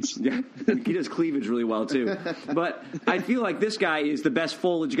foliage. Yeah, he does cleavage really well too. But I feel like this guy is the best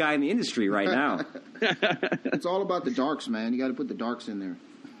foliage guy in the industry right now. It's all about the darks, man. You got to put the darks in there.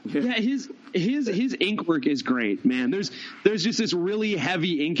 Yeah, his ink work is great, man. There's just this really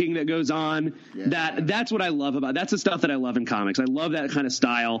heavy inking that goes on. Yeah. That's what I love about. That's the stuff that I love in comics. I love that kind of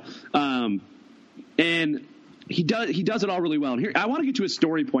style. And he does it all really well. And here, I want to get to a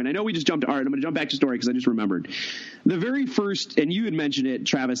story point. I know we just jumped to art. I'm going to jump back to story because I just remembered the very first, and you had mentioned it,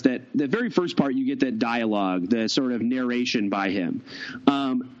 Travis, that the very first part you get that dialogue, the sort of narration by him.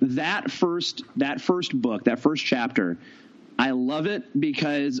 That first book, that first chapter, I love it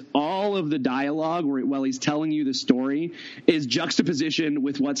because all of the dialogue while he's telling you the story is juxtaposition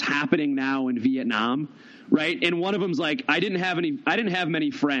with what's happening now in Vietnam. Right. And one of them's like, I didn't have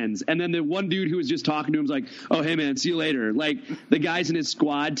many friends. And then the one dude who was just talking to him's like, oh, hey, man, see you later. Like the guys in his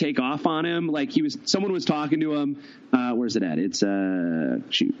squad take off on him. Like someone was talking to him. Where's it at? It's I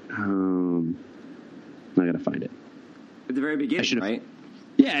got to find it. At the very beginning, right?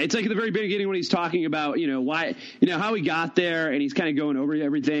 Yeah, it's like at the very beginning when he's talking about, why, how he got there, and he's kind of going over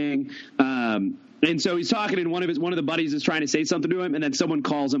everything. And so he's talking, and one of the buddies is trying to say something to him, and then someone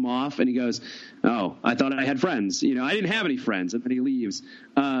calls him off, and he goes, "Oh, I thought I had friends. I didn't have any friends." And then he leaves.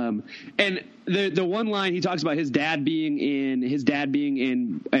 And the one line he talks about his dad being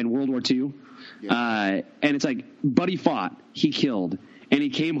in World War II, and it's like, Buddy fought, he killed, and he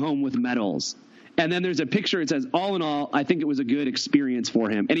came home with medals. And then there's a picture. It says, all in all, I think it was a good experience for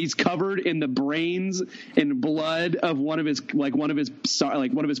him. And he's covered in the brains and blood of one of his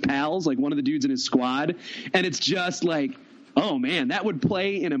pals, like one of the dudes in his squad. And it's just like, oh man, that would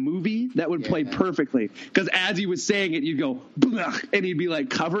play in a movie. That would play perfectly. Because as he was saying it, you'd go, blech, and he'd be like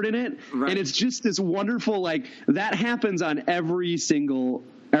covered in it. Right. And it's just this wonderful, like, that happens on every single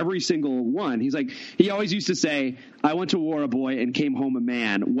one. He's like, he always used to say, I went to war a boy and came home a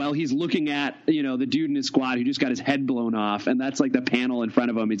man. Well, he's looking at, the dude in his squad who just got his head blown off. And that's like the panel in front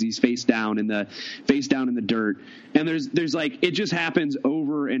of him as he's face down in the dirt. And there's like, it just happens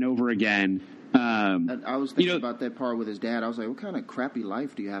over and over again. I was thinking about that part with his dad. I was like, what kind of crappy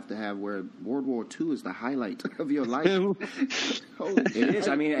life do you have to have where World War II is the highlight of your life? It is.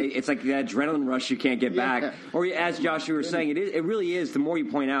 I mean, it's like the adrenaline rush you can't get back. Or as Joshua was saying, it really is. The more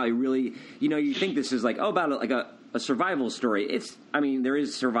you point out, it really, you think this is like, about a survival story. There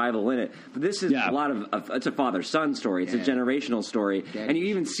is survival in it, but this is a lot of it's a father-son story. It's a generational story. And you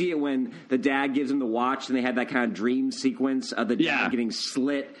even see it when the dad gives him the watch and they had that kind of dream sequence of the dad getting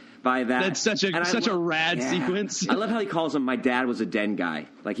slit by that. That's such a rad sequence. I love how he calls him, my dad was a den guy.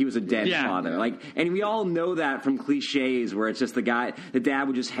 Like he was a den father. Like, and we all know that from cliches where it's just the dad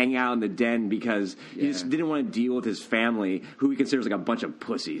would just hang out in the den because he just didn't want to deal with his family, who he considers like a bunch of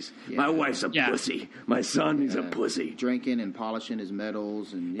pussies. Yeah. My wife's a pussy. My son is a pussy. Drinking and polishing his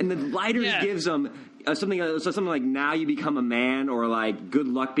medals. And the lighter gives him something like, now you become a man, or like, good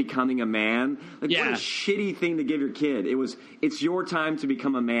luck becoming a man. Like, what a shitty thing to give your kid. It's your time to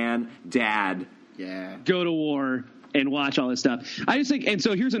become a man, Dad. Yeah. Go to war and watch all this stuff. I just think, and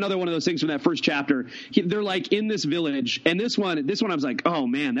so here's another one of those things from that first chapter. They're like in this village, and this one I was like, oh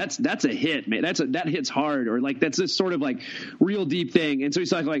man, that's a hit, man. That hits hard, or like that's this sort of like real deep thing. And so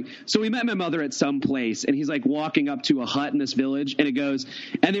he's like, so we met my mother at some place, and he's like walking up to a hut in this village, and it goes,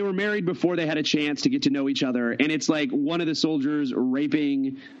 and they were married before they had a chance to get to know each other, and it's like one of the soldiers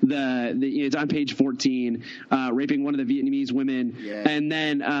raping it's on page 14, raping one of the Vietnamese women, and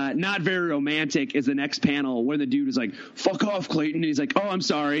then not very romantic is the next panel where the dude is like, fuck off, Clayton. And he's like, oh, I'm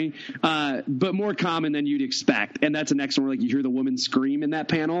sorry. But more common than you'd expect. And that's the next one where like you hear the woman scream in that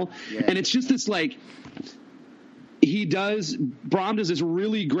panel. Yeah. And it's just this like, Bram does this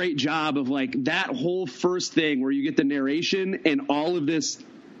really great job of like that whole first thing where you get the narration and all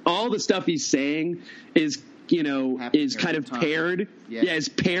the stuff he's saying is, is kind of paired. Yeah, is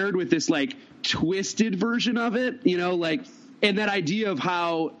paired with this like twisted version of it, like, and that idea of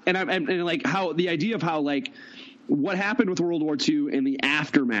how, and like how the idea of how like, what happened with World War II and the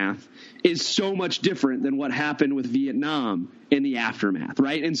aftermath is so much different than what happened with Vietnam in the aftermath,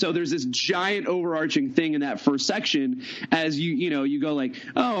 right? And so there's this giant overarching thing in that first section as you go like,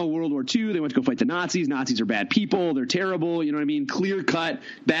 oh, World War II, they went to go fight the Nazis. Nazis are bad people. They're terrible. You know what I mean? Clear cut,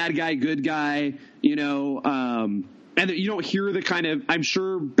 bad guy, good guy, and you don't hear the kind of, I'm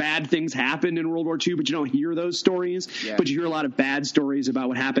sure bad things happened in World War II, but you don't hear those stories. Yeah. But you hear a lot of bad stories about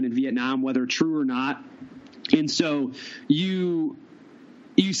what happened in Vietnam, whether true or not. And so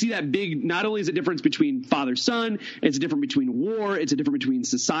you see that big, not only is it a difference between father-son, it's a difference between war, it's a difference between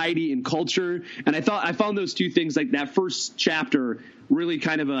society and culture. And I found those two things, like that first chapter, really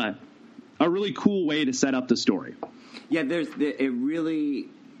kind of a really cool way to set up the story. Yeah, it really,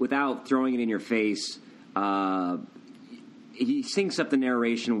 without throwing it in your face, he syncs up the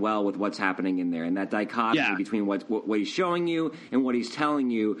narration well with what's happening in there, and that dichotomy between what he's showing you and what he's telling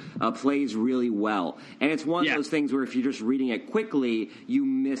you plays really well. And it's one of those things where if you're just reading it quickly, you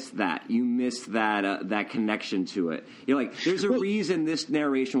miss that. You miss that connection to it. You're like, there's a reason this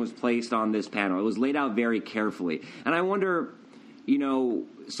narration was placed on this panel. It was laid out very carefully. And I wonder,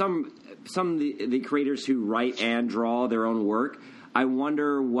 some of the creators who write and draw their own work, I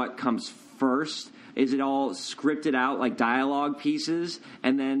wonder what comes first. Is it all scripted out like dialogue pieces,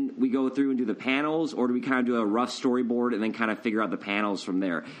 and then we go through and do the panels, or do we kind of do a rough storyboard and then kind of figure out the panels from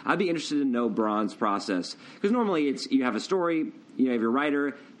there? I'd be interested to know Braun's process, because normally it's you have a story, you have your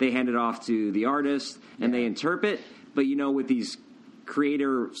writer, they hand it off to the artist, and they interpret. But with these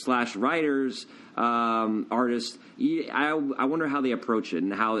creator/writers, artists, I wonder how they approach it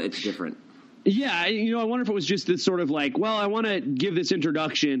and how it's different. Yeah, I wonder if it was just this sort of like, well, I want to give this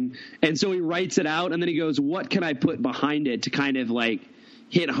introduction, and so he writes it out, and then he goes, what can I put behind it to kind of like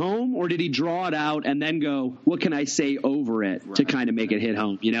hit home? Or did he draw it out and then go, what can I say over it to kind of make it hit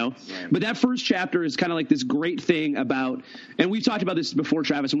home, Right. But that first chapter is kind of like this great thing about, and we've talked about this before,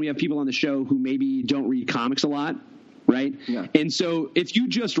 Travis, and we have people on the show who maybe don't read comics a lot. Right? Yeah. And so if you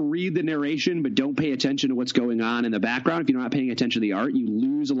just read the narration but don't pay attention to what's going on in the background, if you're not paying attention to the art, you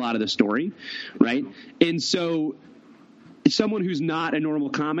lose a lot of the story, right? And so someone who's not a normal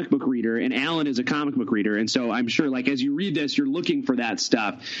comic book reader, and Alan is a comic book reader, and so I'm sure like as you read this, you're looking for that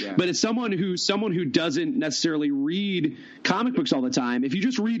stuff. Yeah. But as someone who doesn't necessarily read comic books all the time, if you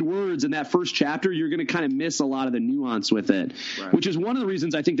just read words in that first chapter, you're going to kind of miss a lot of the nuance with it, right. Which is one of the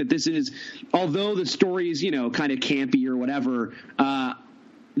reasons I think that this is, although the story is, kind of campy or whatever,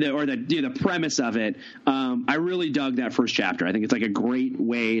 the premise of it, I really dug that first chapter. I think it's like a great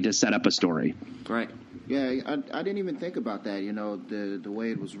way to set up a story. Right. Yeah, I didn't even think about that. The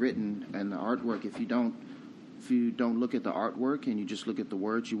way it was written and the artwork. If you don't look at the artwork and you just look at the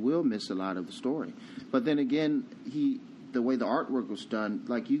words, you will miss a lot of the story. But then again, the way the artwork was done,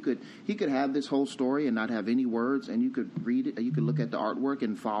 like he could have this whole story and not have any words, and you could read it, you could look at the artwork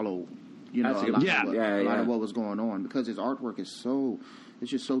and follow, a lot of what was going on, because his artwork is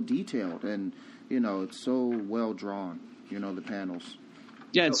it's just so detailed, and it's so well drawn. The panels.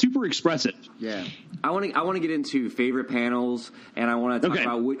 Yeah, it's super expressive. Yeah, I want to get into favorite panels, and I want to talk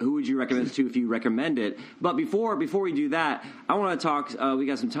about who would you recommend this to if you recommend it. But before we do that, I want to talk. We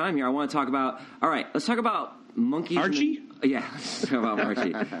got some time here. I want to talk about. All right, let's talk about monkeys. Archie. Let's talk about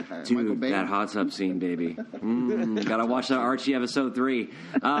Archie. Dude, that hot tub scene, baby. Gotta watch that Archie episode 3.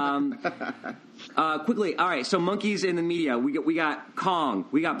 Quickly, all right. So monkeys in the media. We got Kong.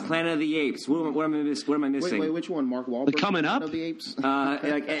 We got Planet of the Apes. What am I missing? Wait, which one? Mark Wahlberg. Coming up. Planet of the Apes.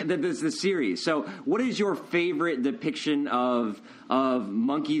 The series. So, what is your favorite depiction of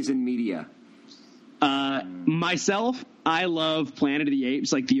monkeys in media? Myself, I love Planet of the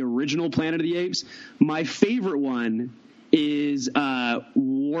Apes, like the original Planet of the Apes. My favorite one is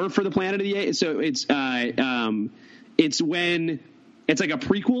War for the Planet of the Apes. So it's when it's like a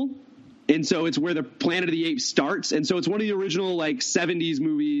prequel, and so it's where the Planet of the Apes starts, and so it's one of the original like 70s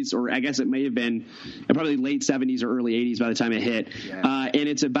movies, or I guess it may have been probably late 70s or early 80s by the time it hit. Yeah. And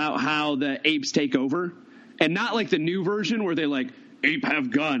it's about how the apes take over, and not like the new version where they like ape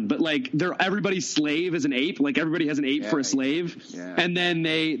have gun, but like everybody's slave is an ape, like everybody has an ape for a slave. Yeah. And then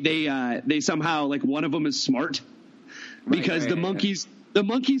they somehow, like, one of them is smart because the monkeys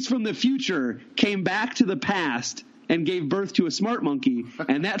from the future came back to the past and gave birth to a smart monkey,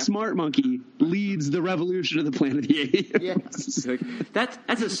 and that smart monkey leads the revolution of the Planet of the Apes. Yeah.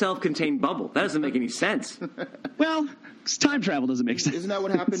 That's a self-contained bubble. That doesn't make any sense. Well, time travel doesn't make sense. Isn't that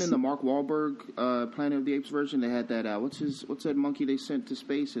what happened in the Mark Wahlberg Planet of the Apes version? They had that what's that monkey they sent to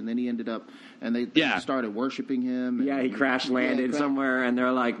space, and then he ended up, and they started worshiping him. And, he crash landed somewhere, and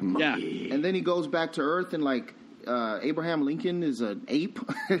they're like, monkey. Yeah. And then he goes back to Earth, and like, Abraham Lincoln is an ape.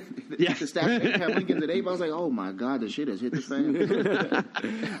 The statue of Abraham Lincoln's an ape. I was like, oh my god, the shit has hit the fan.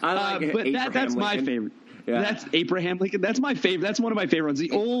 But that's my favorite. Yeah. That's Abraham Lincoln. That's my favorite. That's one of my favorite ones. The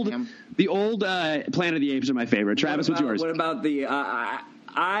old Planet of the Apes are my favorite. Travis, what's yours? What about the?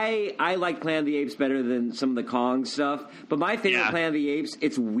 I like Planet of the Apes better than some of the Kong stuff, but my favorite Planet of the Apes,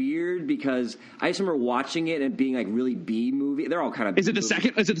 it's weird because I just remember watching it and being like really B movie. They're all kind of. Is it the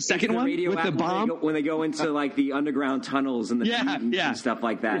second one with the bomb when they go into like the underground tunnels and the and stuff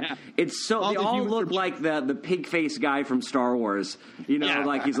like that? Yeah. It's so they all look like the pig face guy from Star Wars. You know,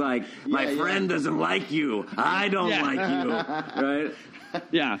 like he's like my friend doesn't like you, I don't like you, right?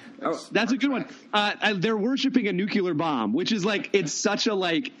 Yeah, that's a good one. They're worshiping a nuclear bomb, which is like it's such a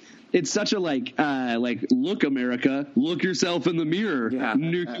look, America, look yourself in the mirror,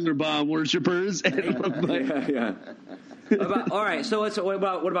 nuclear bomb worshippers. All right, so what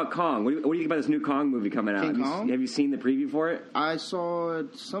about Kong? What do you think about this new Kong movie coming out? Have you seen the preview for it? I saw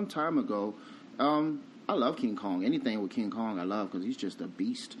it some time ago. I love King Kong. Anything with King Kong, I love because he's just a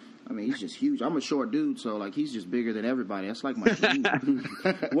beast. I mean, he's just huge. I'm a short dude, so like he's just bigger than everybody. That's like my dream.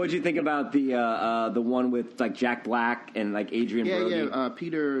 What did you think about the one with like Jack Black and like Adrian Brody?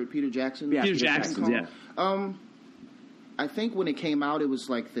 Peter Jackson. Yeah, Peter Jackson. Yeah. I think when it came out, it was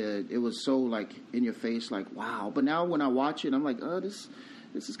like it was so like in your face, like wow. But now when I watch it, I'm like, oh, this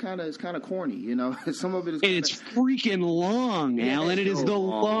is kind of corny, you know. Some of it is. And it's freaking long, Alan. It is the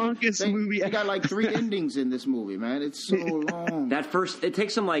longest movie. They got like 3 endings in this movie, man. It's so long. It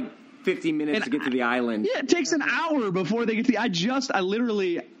takes them like 50 minutes to get to the island. Yeah, it takes an hour before they get to the.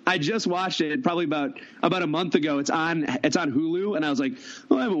 I just watched it probably about a month ago. It's on Hulu, and I was like,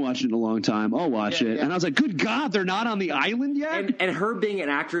 oh, I haven't watched it in a long time. I'll watch it. And I was like, good God, they're not on the island yet? And her being an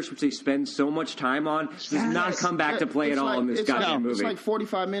actress, which they spend so much time on, does not come back to play at all in this goddamn movie. It's like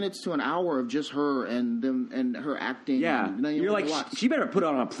 45 minutes to an hour of just her and them and her acting. Yeah. You're like, she better put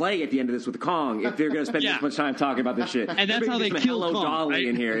on a play at the end of this with Kong if they're going to spend this much time talking about this shit. And that's how they kill Kong, Dolly right?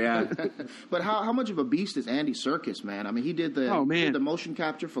 in here, yeah. But how much of a beast is Andy Serkis, man? I mean, he did the motion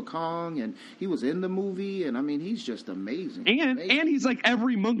capture for Kong, and he was in the movie, and I mean, he's just amazing. And he's like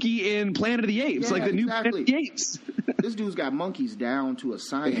every monkey in Planet of the Apes, like the new Planet of the Apes. This dude's got monkeys down to a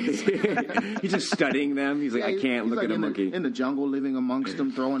science. He's just studying them. He's like, I can't look at a monkey. In the jungle, living amongst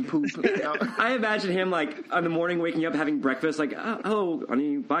them, throwing poop. I imagine him like in the morning, waking up, having breakfast, like, oh,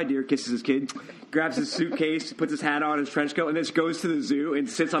 honey, bye, dear, kisses his kid, grabs his suitcase, puts his hat on, his trench coat, and then just goes to the zoo and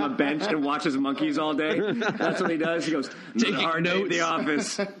sits on a bench and watches monkeys all day. That's what he does. He goes, taking hard notes at the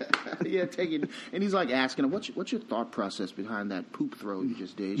office. Yeah, taking, and he's like asking him, what's your thought process behind that poop throw you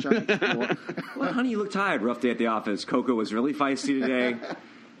just did? Well, honey, you look tired. Rough day at the office. Coco was really feisty today.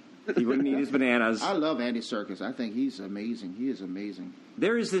 He wouldn't eat his bananas. I love Andy Serkis. I think he's amazing. He is amazing.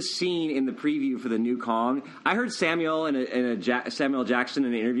 There is this scene in the preview for the new Kong. I heard Samuel Samuel Jackson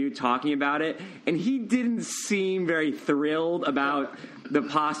in an interview talking about it, and he didn't seem very thrilled about the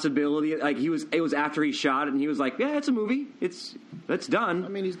possibility. Like it was after he shot it, and he was like, "Yeah, it's a movie. It's done." I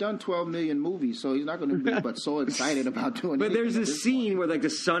mean, he's done 12 million movies, so he's not going to be but so excited about doing it. But there's this scene where like the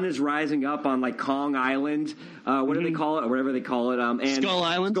sun is rising up on like Kong Island. What do they call it? Or whatever they call it. And Skull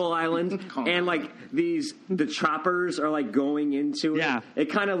Island. Skull Island. And like the choppers are like going into it. Yeah.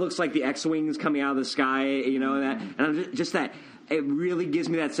 It kind of looks like the X-wings coming out of the sky, you know, and I'm just that. It really gives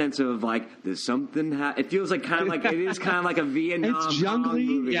me that sense of like there's something. It feels like kind of like it is kind of like a Vietnam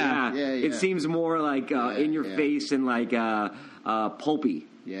movie. Yeah. It seems more like in your face and like pulpy.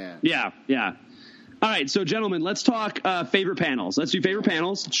 Yeah. All right, so gentlemen, let's talk favorite panels. Let's do favorite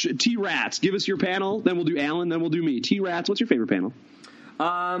panels. T-Rats, give us your panel. Then we'll do Alan. Then we'll do me. T-Rats, what's your favorite panel?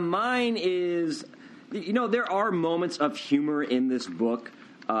 Mine is, there are moments of humor in this book.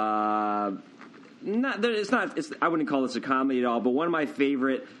 I wouldn't call this a comedy at all, but one of my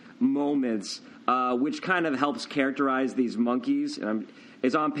favorite moments, which kind of helps characterize these monkeys,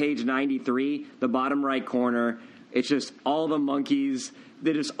 is on page 93, the bottom right corner. It's just all the monkeys.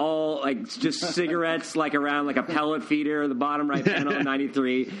 They're just all like just cigarettes, like around like a pellet feeder. The bottom right panel,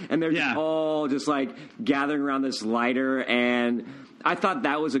 93, and they're just all just like gathering around this lighter. And I thought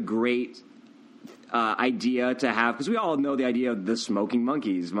that was a great idea to have, because we all know the idea of the smoking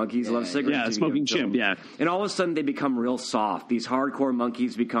monkeys. Monkeys love cigarettes. Yeah, smoking chimp, And all of a sudden they become real soft. These hardcore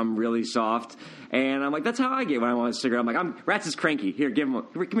monkeys become really soft. And I'm like, that's how I get when I want a cigarette. I'm like, Rats is cranky. Here, give him a...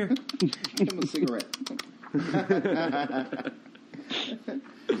 Come here. Give him a cigarette.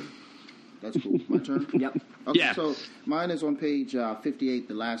 That's cool. My turn? Yep. Okay, so mine is on page 58,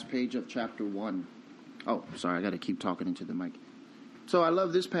 the last page of chapter 1. Oh, sorry, I got to keep talking into the mic. So I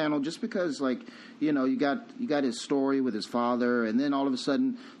love this panel just because, like, you know, you got his story with his father, and then all of a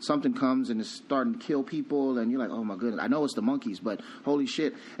sudden something comes and is starting to kill people, and you're like, oh my goodness, I know it's the monkeys, but holy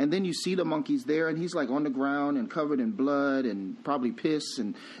shit. And then you see the monkeys there, and he's like on the ground and covered in blood and probably piss,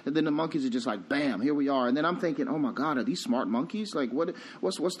 and then the monkeys are just like, bam, here we are. And then I'm thinking, oh my God, are these smart monkeys? Like,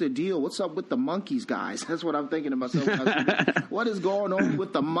 what's the deal? What's up with the monkeys, guys? That's what I'm thinking to myself. What is going on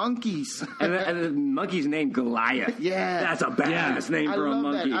with the monkeys? and the monkey's named Goliath. Yeah. That's a badass name for a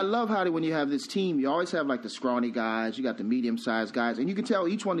monkey. That. I love how when you have this team, you always have like the scrawny guys, you got the medium-sized guys, and you can tell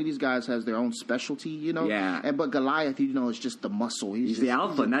each one of these guys has their own specialty, you know? Yeah. But Goliath, you know, is just the muscle. He's the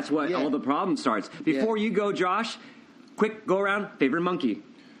alpha, and that's what all the problem starts. Before you go, Josh, quick go around, favorite monkey.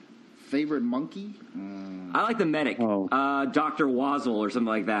 Favorite monkey? I like the medic, Dr. Wazzle or something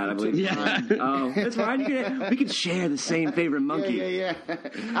like that, I believe. Yeah. That's fine. We could share the same favorite monkey. Yeah.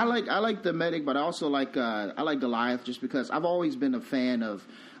 I like the medic, but I also like Goliath just because I've always been a fan of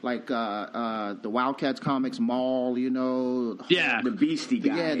like the Wildcats comics, Maul, you know. The beastie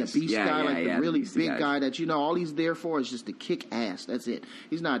guy. Yeah, the beast guy, like the really big guys. guy that, you know, all he's there for is just to kick ass. That's it.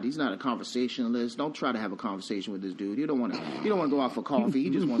 He's not a conversationalist. Don't try to have a conversation with this dude. You don't want to go out for coffee. He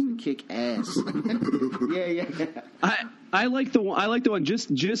just wants to kick ass. Yeah. I like the one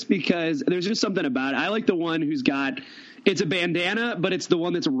just because there's just something about it. I like the one who's got it's a bandana, but it's the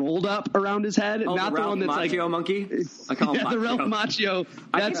one that's rolled up around his head, not the one that's Macchio like monkey. I call him the Ralph Macchio.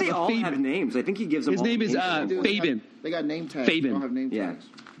 I think they all have names. I think he gives them. His name is Fabian. They got name tags. Fabian. They don't have name tags.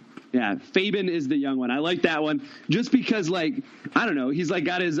 Yeah, Fabian is the young one. I like that one just because, like, I don't know, he's like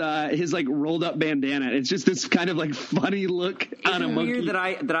got his like rolled up bandana. It's just this kind of like funny look on a monkey. Weird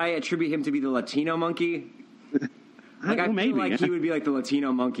that I attribute him to be the Latino monkey. Like I feel like he would be like the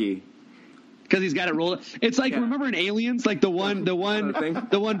Latino monkey. Because he's got it rolled up. It's like, remember in Aliens, like the one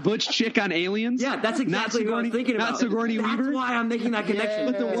butch chick on Aliens? Yeah, that's exactly what I'm thinking about. Not Sigourney Weaver? That's why I'm making that connection.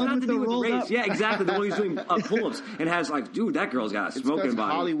 But the one with the rolled up. Yeah, exactly. The one who's doing pull-ups and has like, dude, that girl's got a smoking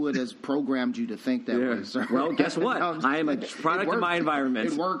body. Hollywood has programed you to think that way, sir. Well, guess what? I am a product of my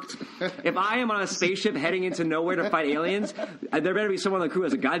environment. It worked. If I am on a spaceship heading into nowhere to fight aliens, there better be someone on the crew who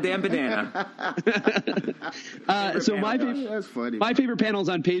has a goddamn banana. So my favorite panel is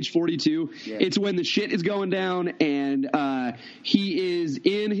on page 42. Yeah. It's when the shit is going down and he is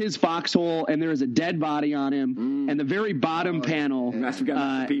in his foxhole and there is a dead body on him. And the very bottom panel. I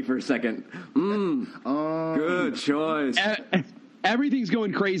forgot to pee for a second. Good choice. Everything's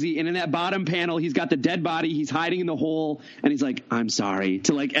going crazy, and in that bottom panel, he's got the dead body. He's hiding in the hole, and he's like, "I'm sorry"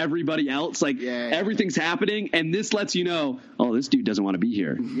 to like everybody else. Like everything's happening, and this lets you know, oh, this dude doesn't want to be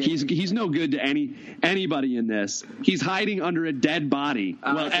here. Yeah. He's no good to anybody in this. He's hiding under a dead body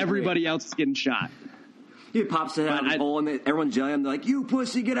while everybody else is getting shot. He pops it out of the hole, and everyone's yelling. They're like, "You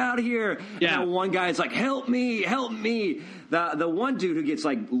pussy, get out of here!" Yeah. And one guy's like, "Help me, help me!" The one dude who gets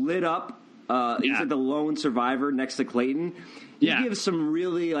like lit up. He's like the lone survivor next to Clayton. He gives some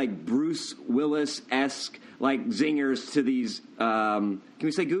really like Bruce Willis-esque like zingers to these. Can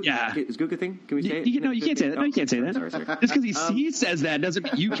we say Gook? Yeah. Is Gook a thing? Can we say it? No, you can't say that. No, you can't say that. Sorry. Just because he says that doesn't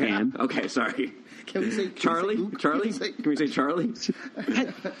mean you can. Okay, sorry. Can we say Charlie? Charlie? Can we say Charlie?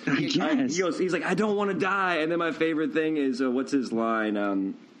 I guess. He's like, I don't want to die. And then my favorite thing is, what's his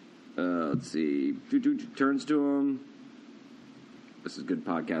line? Let's see. Turns to him. This is good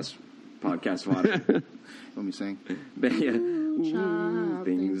podcast fodder. Let me sing.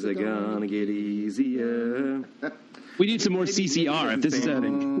 Things are gonna get easier. We need some more CCR if this is a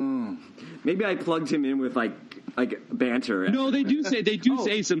thing. Maybe I plugged him in with like banter. No, they do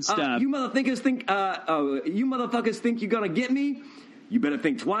say some stuff. You motherfuckers think you're gonna get me? You better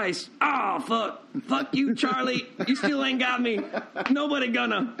think twice. Oh, fuck you, Charlie. You still ain't got me. Nobody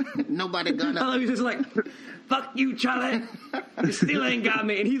gonna. Oh, he's just like, fuck you, Charlie. You still ain't got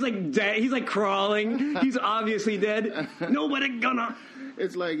me. And he's like dead. He's like crawling. He's obviously dead. Nobody gonna.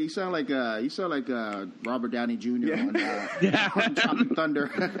 It's like you sound like Robert Downey Jr. on Tropic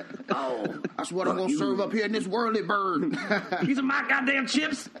Thunder. That's what I'm gonna serve up here in this whirly bird. These are my goddamn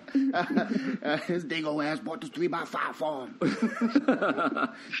chips. His dingo ass bought this 3x5 for him.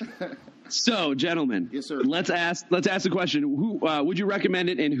 So, gentlemen, yes, sir. Let's ask the question: who would you recommend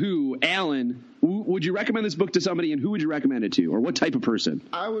it, and who? Alan, would you recommend this book to somebody, and who would you recommend it to, or what type of person?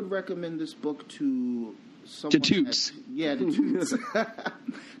 I would recommend this book to someone. To Toots. To Toots.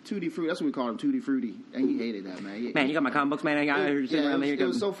 Tutti Frutti. That's what we call him, Tutti Frutti. And he hated that, man. Man, you got my comic books, man. It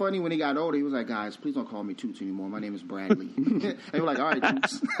was so funny when he got older. He was like, guys, please don't call me Toots anymore. My name is Bradley. And we're like, all right,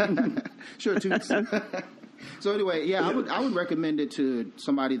 Toots. Sure, Toots. So anyway, yeah, I would recommend it to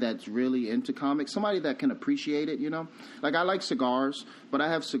somebody that's really into comics, somebody that can appreciate it. Like I like cigars, but I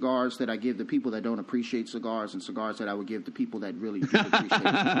have cigars that I give to people that don't appreciate cigars, and cigars that I would give to people that really do appreciate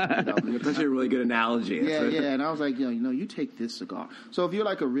it. That's actually a really good analogy. Yeah. And I was like, you take this cigar. So if you're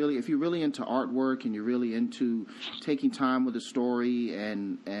if you're really into artwork and you're really into taking time with a story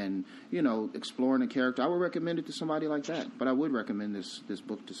and exploring a character, I would recommend it to somebody like that. But I would recommend this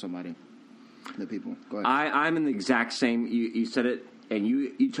book to somebody. The people. Go ahead. I'm in the exact same. You said it, and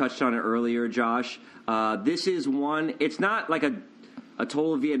you touched on it earlier, Josh. This is one. It's not like a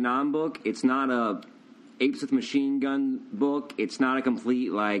total Vietnam book. It's not a Apes with Machine Gun book. It's not a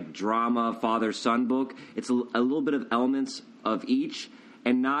complete like drama father-son book. It's a little bit of elements of each,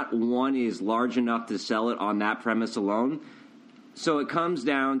 and not one is large enough to sell it on that premise alone. So it comes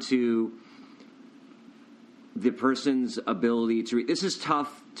down to the person's ability to read. This is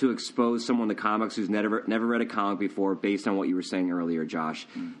tough to expose someone to comics who's never read a comic before based on what you were saying earlier, Josh.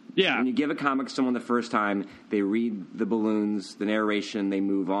 Yeah. When you give a comic to someone the first time, they read the balloons, the narration, they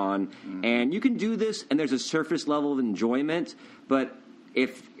move on. And you can do this, and there's a surface level of enjoyment, but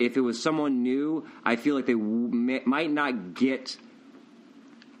if it was someone new, I feel like they might not get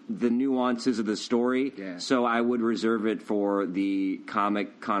the nuances of the story, so I would reserve it for the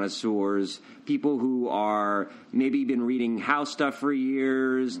comic connoisseurs, people who are maybe been reading house stuff for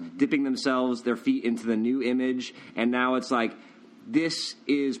years, dipping their feet into the new image, and now it's like, this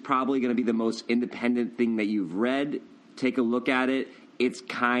is probably going to be the most independent thing that you've read. Take a look at it.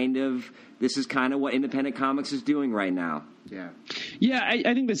 This is kind of what independent comics is doing right now. Yeah,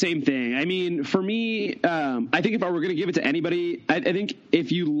 I think the same thing. I mean, for me, I think if I were going to give it to anybody, I think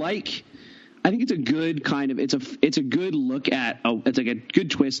if you like, I think it's a good kind of it's a good look at it's like a good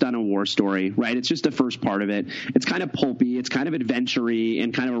twist on a war story, right? It's just the first part of it. It's kind of pulpy, it's kind of adventure-y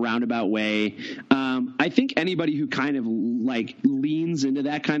in kind of a roundabout way. I think anybody who kind of like leans into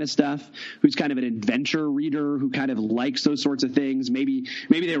that kind of stuff, who's kind of an adventure reader, who kind of likes those sorts of things, maybe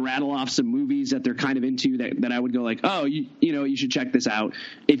they rattle off some movies that they're kind of into that I would go like, oh, you should check this out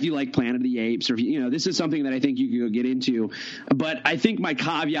if you like Planet of the Apes, or if this is something that I think you could go get into. But I think my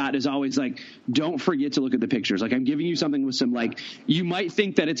caveat is always like, don't forget to look at the pictures. Like, I'm giving you something with some, like, you might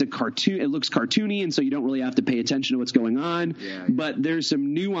think that it's a cartoon, it looks cartoony, and so you don't really have to pay attention to what's going on, but there's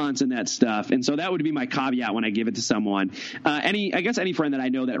some nuance in that stuff, and so that would be my caveat when I give it to someone. I guess any friend that I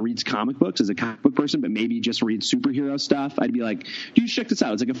know that reads comic books is a comic book person, but maybe just reads superhero stuff, I'd be like, you should check this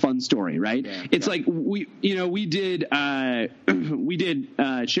out. It's like a fun story, right? It's like we did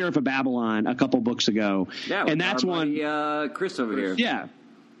Sheriff of Babylon a couple books ago, and that's one. Chris over here. Yeah.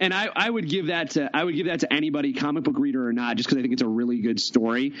 And I would give that to anybody, comic book reader or not, just because I think it's a really good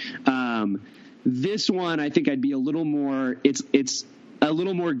story. This one, I think I'd be a little more. It's a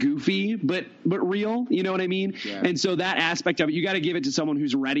little more goofy, but real. You know what I mean? Yeah. And so that aspect of it, you got to give it to someone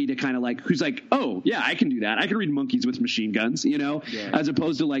who's ready to kind of like, who's like, oh yeah, I can do that. I can read Monkeys with Machine Guns, as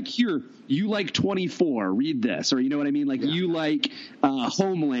opposed to like, here, you like 24, read this, or you know what I mean? Like you like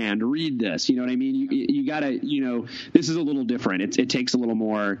Homeland, read this. You know what I mean? You gotta, this is a little different. It takes a little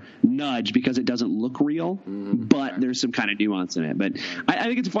more nudge because it doesn't look real, but there's some kind of nuance in it. But I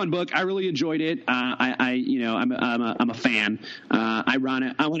think it's a fun book. I really enjoyed it. I'm a fan. I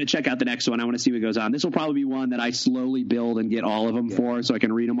want to check out the next one. I want to see what goes on. This will probably be one that I slowly build and get all of them for, so I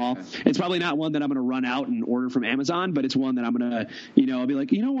can read them all. It's probably not one that I'm going to run out and order from Amazon, but it's one that I'm going to, I'll be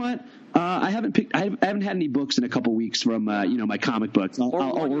like, you know what? I haven't had any books in a couple weeks from, my comic books. I'll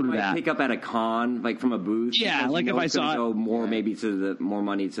order that. Pick up at a con, like from a booth. Yeah, like if I saw go more maybe to more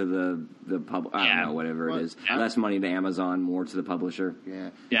money to the pub. I don't know, whatever it is. Less money to Amazon, more to the publisher.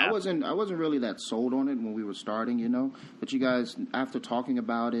 Yeah. I wasn't really that sold on it when we were starting, But you guys, after talking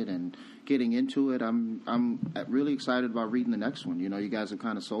about it and getting into it, I'm really excited about reading the next one. You guys have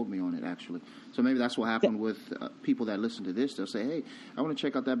kind of sold me on it, actually. So maybe that's what happened with people that listen to this. They'll say, "Hey, I want to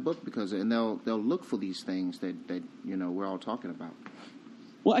check out that book," and they'll look for these things that we're all talking about.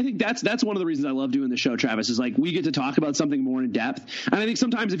 Well, I think that's one of the reasons I love doing the show, Travis, is like we get to talk about something more in depth. And I think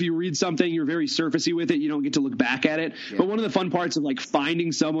sometimes if you read something, you're very surfacey with it. You don't get to look back at it. Yeah. But one of the fun parts of like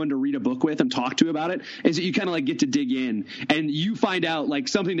finding someone to read a book with and talk to about it is that you kind of like get to dig in and you find out like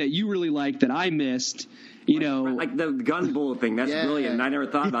something that you really like that I missed. Like the gun bullet thing. That's brilliant. I never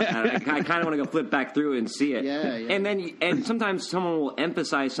thought about that. I kind of want to go flip back through and see it. And sometimes someone will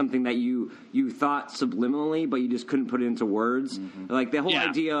emphasize something that you thought subliminally, but you just couldn't put it into words. Like the whole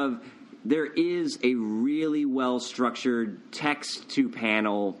idea of there is a really well structured text to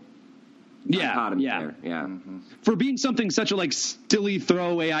panel. There. For being something such a like silly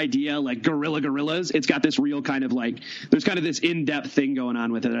throwaway idea like gorillas, it's got this real kind of like there's kind of this in-depth thing going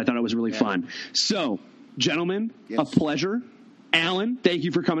on with it. I thought it was really fun. So gentlemen, Yes. a pleasure. Alan, thank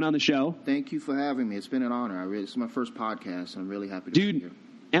you for coming on the show. Thank you for having me. It's been an honor. This is my first podcast. I'm really happy to be here.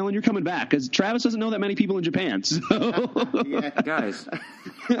 Alan, you're coming back because Travis doesn't know that many people in Japan. So. Yeah, guys.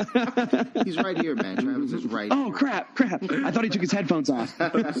 He's right here, man. Travis is right here. Oh, crap. I thought he took his headphones off.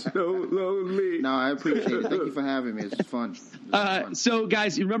 So lonely. No, I appreciate it. Thank you for having me. It's fun. So,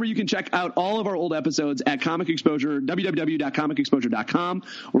 guys, remember you can check out all of our old episodes at Comic Exposure, www.comicexposure.com.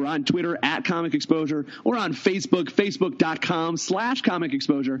 We're on Twitter at Comic Exposure. We're on Facebook, facebook.com/Comic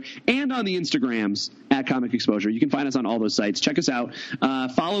Exposure, and on the Instagrams at Comic Exposure. You can find us on all those sites. Check us out.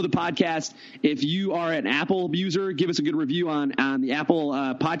 Follow the podcast. If you are an Apple user, give us a good review on the Apple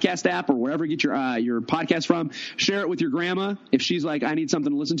podcast app or wherever you get your podcast from. Share it with your grandma. If she's like, I need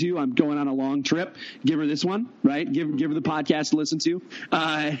something to listen to, I'm going on a long trip, give her this one, right? Give her the podcast to listen to.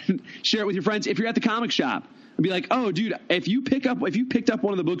 Share it with your friends. If you're at the comic shop, be like, oh, dude, if you picked up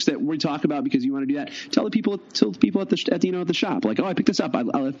one of the books that we talk about because you want to do that, tell the people at the shop, like, oh, I picked this up.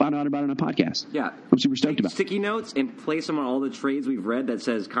 I found out about it on a podcast. Yeah, I'm super stoked about it. Sticky notes and place them on all the trades we've read that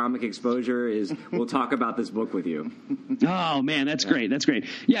says Comic Exposure is. We'll talk about this book with you. Oh man, that's great. That's great.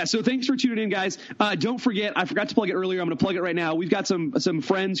 Yeah. So thanks for tuning in, guys. Don't forget, I forgot to plug it earlier. I'm going to plug it right now. We've got some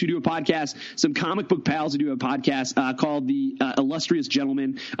friends who do a podcast, some comic book pals who do a podcast called the Illustrious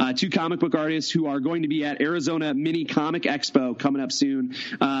Gentlemen. Two comic book artists who are going to be at Arizona Mini Comic Expo coming up soon.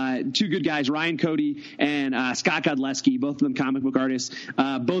 Two good guys, Ryan Cody and Scott Godleski, both of them comic book artists.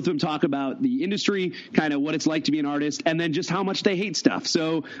 Both of them talk about the industry, kind of what it's like to be an artist, and then just how much they hate stuff.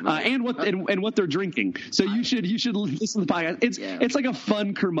 So and what they're drinking. So you should listen to the podcast. It's like a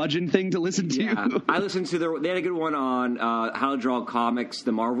fun curmudgeon thing to listen to. Yeah. I listened to they had a good one on how to draw comics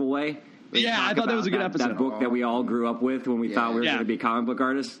the Marvel way. Yeah, I thought that was a good episode. That book that we all grew up with when we thought we were going to be comic book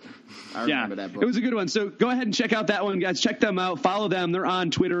artists. I remember that book. It was a good one. So go ahead and check out that one, guys. Check them out. Follow them. They're on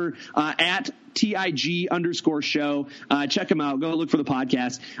Twitter at TIG_show. Check them out. Go look for the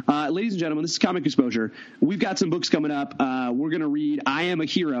podcast. Ladies and gentlemen, this is Comic Exposure. We've got some books coming up. We're going to read I Am a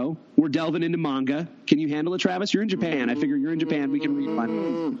Hero. We're delving into manga. Can you handle it, Travis? You're in Japan. I figure you're in Japan. We can read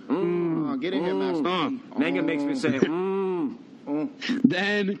one. Get in here, Master. Manga makes me say,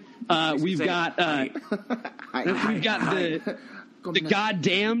 Then we've got the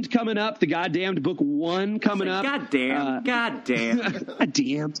Goddamned coming up. The Goddamned book 1 coming up. Goddamn.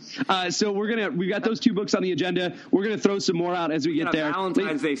 Goddamn. So we've got those two books on the agenda. We're gonna throw some more out as we get there.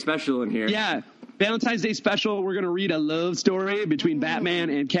 Valentine's Day special in here. Yeah. Valentine's Day special, we're going to read a love story between Batman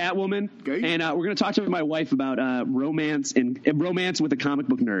and Catwoman. Okay. And we're going to talk to my wife about romance with a comic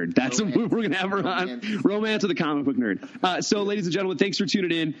book nerd. That's what we're going to have her on. Romance with a comic book nerd. So, ladies and gentlemen, thanks for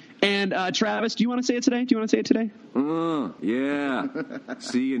tuning in. And, Travis, do you want to say it today? Yeah.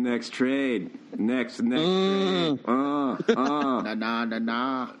 See you next trade. Next trade. Nah.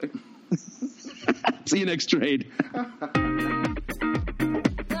 See you next trade.